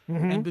game.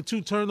 And the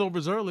 2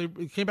 turnovers early,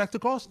 it came back to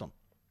cost them.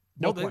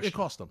 It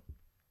cost them.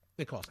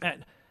 It cost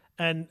them.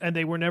 And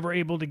they were never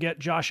able to get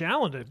Josh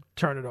Allen to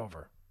turn it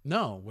over.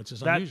 No, which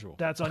is unusual.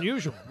 That's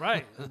unusual,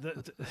 right?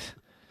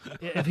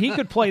 If he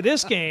could play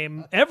this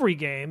game, every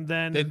game,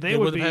 then they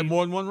would have had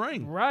more than one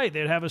ring. Right.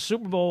 They'd have a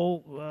Super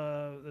Bowl.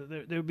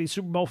 They would be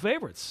Super Bowl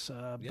favorites.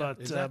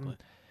 Exactly.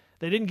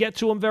 They didn't get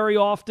to him very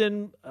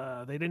often.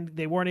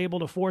 They weren't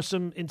able to force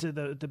him into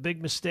the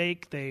big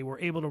mistake. They were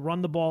able to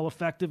run the ball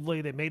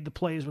effectively. They made the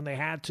plays when they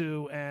had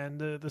to, and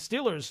the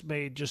Steelers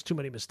made just too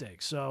many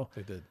mistakes. So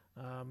they did.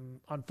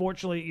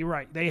 Unfortunately, you're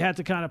right. They had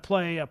to kind of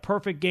play a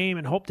perfect game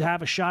and hope to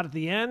have a shot at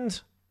the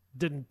end.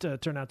 Didn't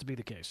turn out to be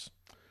the case.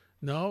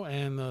 No,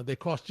 and they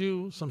cost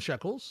you some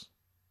shekels.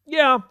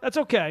 Yeah, that's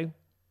okay.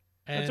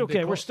 That's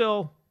okay. We're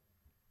still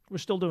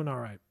doing all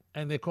right.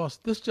 And they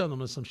cost this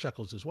gentleman some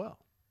shekels as well.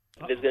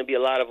 There's going to be a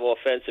lot of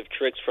offensive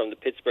tricks from the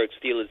Pittsburgh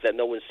Steelers that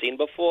no one's seen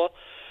before,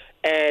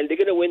 and they're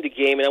going to win the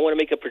game. And I want to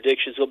make a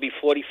prediction: it'll be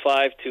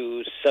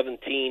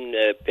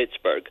 45-17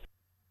 Pittsburgh.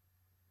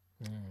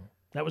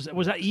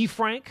 Was that E.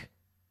 Frank?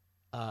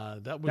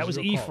 That was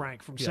E.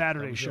 Frank from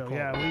Saturday's show.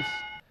 Yeah, I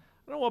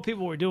don't know what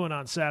people were doing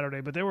on Saturday,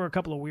 but there were a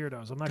couple of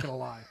weirdos. I'm not going to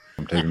lie.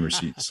 I'm taking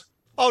receipts.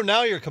 Oh,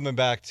 now you're coming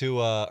back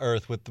to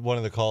Earth with one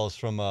of the calls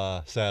from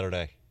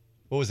Saturday.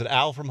 What was it,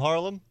 Al from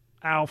Harlem?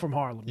 Al from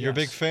Harlem. You're a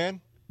big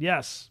fan?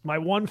 Yes, my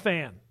one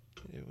fan.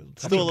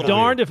 Still I'm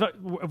darned if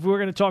we're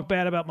going to talk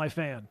bad about my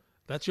fan.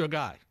 That's your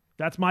guy.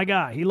 That's my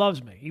guy. He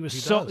loves me. He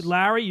does.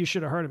 Larry, you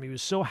should have heard him. He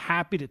was so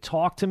happy to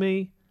talk to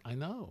me. I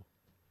know.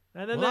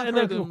 And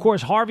then of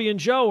course, Harvey and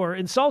Joe are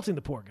insulting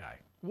the poor guy.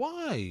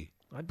 Why?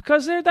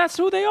 Because that's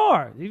who they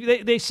are.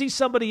 They see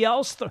somebody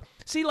else.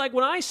 See, like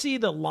when I see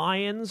the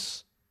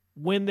Lions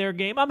win their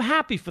game, I'm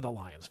happy for the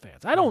Lions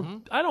fans.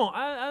 I'm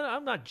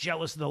not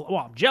jealous.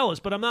 I'm jealous,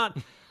 but I'm not.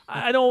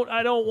 I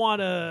don't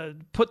want to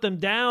put them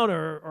down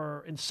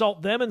or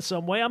insult them in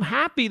some way. I'm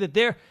happy that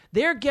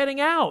they're getting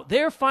out.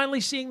 They're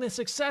finally seeing the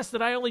success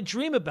that I only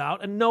dream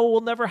about and know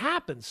will never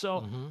happen.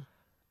 So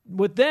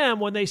with them,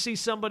 when they see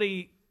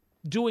somebody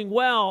doing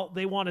well,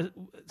 they want to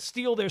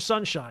steal their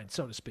sunshine,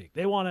 so to speak.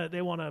 They want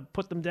to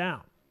put them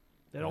down.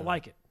 They don't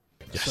like it.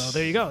 Yes. So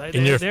there you go.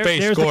 In your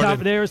face,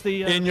 Gordon.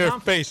 In your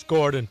face,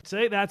 Gordon.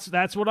 See,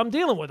 that's what I'm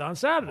dealing with on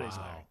Saturdays.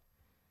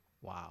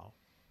 Wow.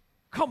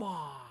 Come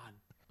on.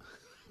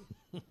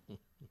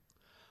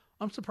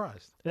 I'm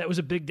surprised. That was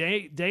a big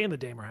day in the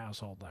Damer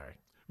household, Larry.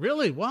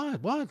 Really?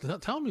 What?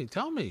 Tell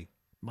me.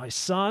 My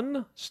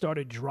son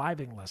started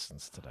driving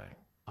lessons today.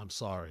 I'm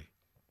sorry.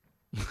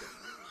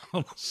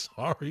 I'm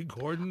sorry,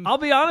 Gordon. I'll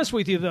be honest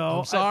with you,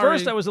 though. At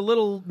first, I was a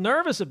little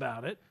nervous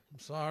about it. I'm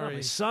sorry.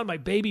 My son, my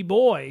baby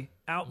boy,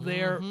 out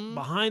there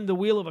behind the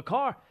wheel of a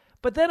car.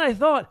 But then I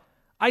thought,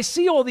 I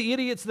see all the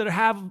idiots that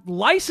have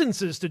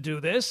licenses to do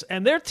this,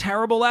 and they're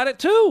terrible at it,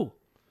 too.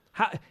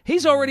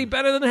 He's already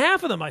better than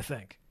half of them, I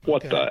think.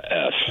 What the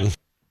F?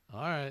 All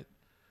right.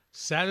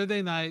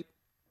 Saturday night,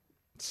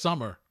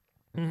 summer.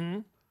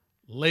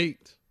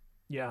 late.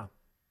 Yeah.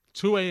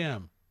 2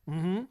 a.m.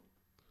 Mm-hmm.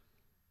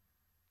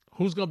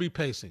 Who's going to be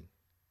pacing?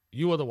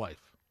 You or the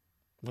wife?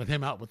 With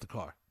him out with the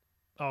car.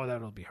 Oh,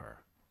 that'll be her.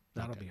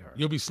 That'll be her.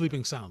 You'll be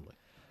sleeping soundly.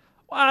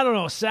 Well, I don't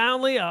know.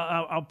 Soundly,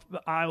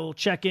 I will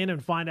check in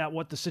and find out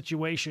what the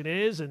situation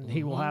is, and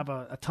he will have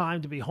a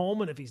time to be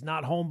home. And if he's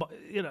not home,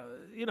 you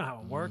know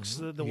how it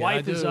works. The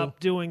wife is up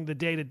doing the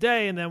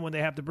day-to-day, and then when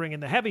they have to bring in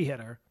the heavy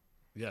hitter,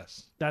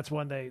 yes, that's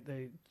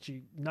when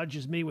she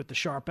nudges me with the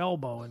sharp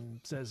elbow and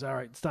says, "All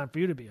right, it's time for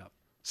you to be up.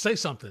 Say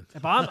something."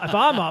 If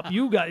I'm up,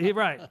 you got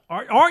right.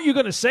 Aren't you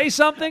going to say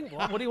something?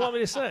 What do you want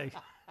me to say?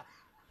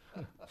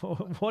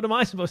 What am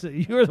I supposed to?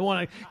 You're the one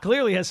that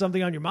clearly has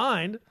something on your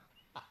mind.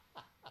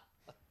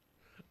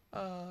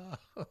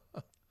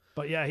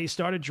 But yeah, he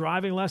started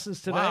driving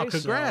lessons today. Wow,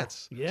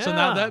 congrats. So, yeah. So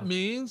now that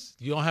means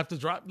you don't have to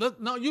drive.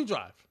 No, you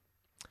drive.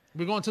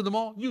 We're going to the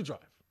mall. You drive.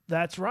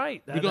 That's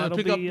right. We're going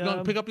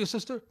to pick up your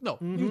sister? No,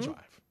 you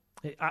drive.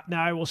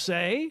 Now I will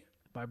say,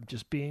 if I'm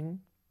just being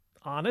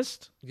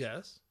honest.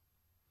 Yes.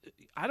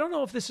 I don't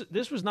know if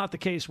this was not the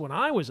case when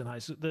I was in high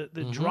school.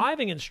 The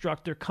driving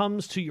instructor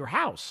comes to your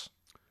house.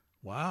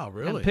 Wow,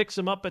 really? And picks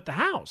him up at the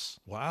house.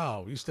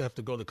 Wow, we used to have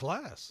to go to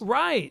class.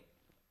 Right.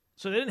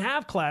 So they didn't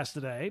have class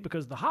today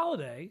because of the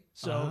holiday.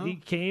 So he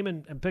came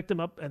and picked him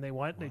up, and they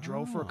went and they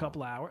drove for a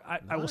couple hours.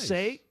 I will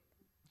say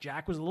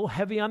Jack was a little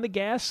heavy on the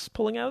gas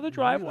pulling out of the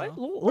driveway. A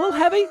little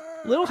heavy.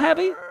 Little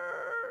heavy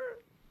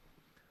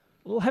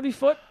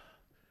foot.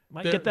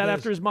 Might get that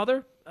after his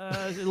mother.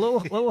 A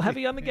little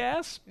heavy on the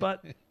gas,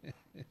 but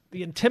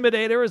the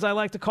intimidator, as I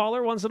like to call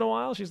her once in a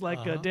while. She's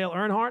like Dale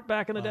Earnhardt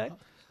back in the day.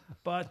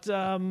 But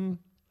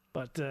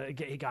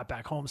he got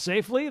back home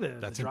safely.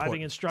 The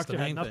driving instructor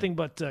had nothing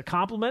but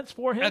compliments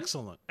for him.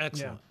 Excellent.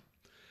 Yeah.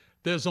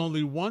 There's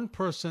only one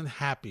person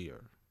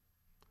happier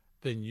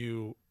than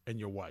you and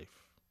your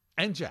wife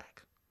and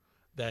Jack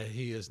that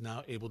he is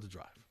now able to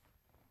drive.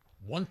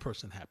 One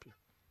person happier.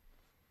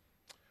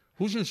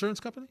 Who's your insurance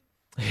company?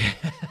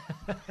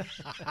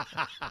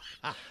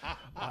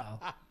 Wow.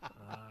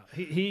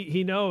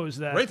 He knows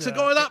that rates are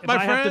going up,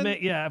 my friend.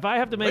 If I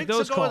have to make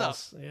those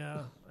calls,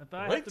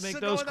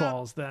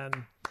 then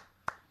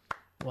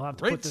we'll have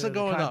to put the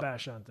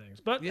kibosh on things.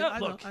 But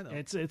look, I know.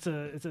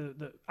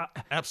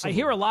 Absolutely. I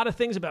hear a lot of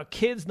things about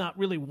kids not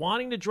really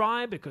wanting to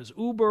drive because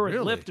Uber and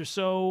Lyft are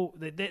so.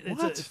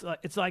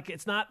 It's like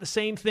it's not the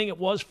same thing it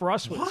was for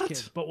us as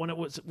kids. But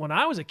when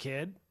I was a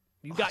kid.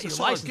 You got your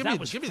license. That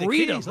was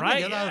freedom, right?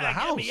 Get out of the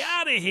house. Get me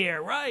out of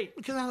here, right?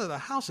 Get out of the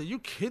house. Are you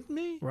kidding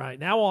me? Right.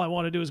 Now all I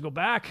want to do is go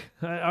back.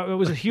 It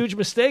was a huge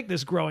mistake,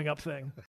 this growing up thing.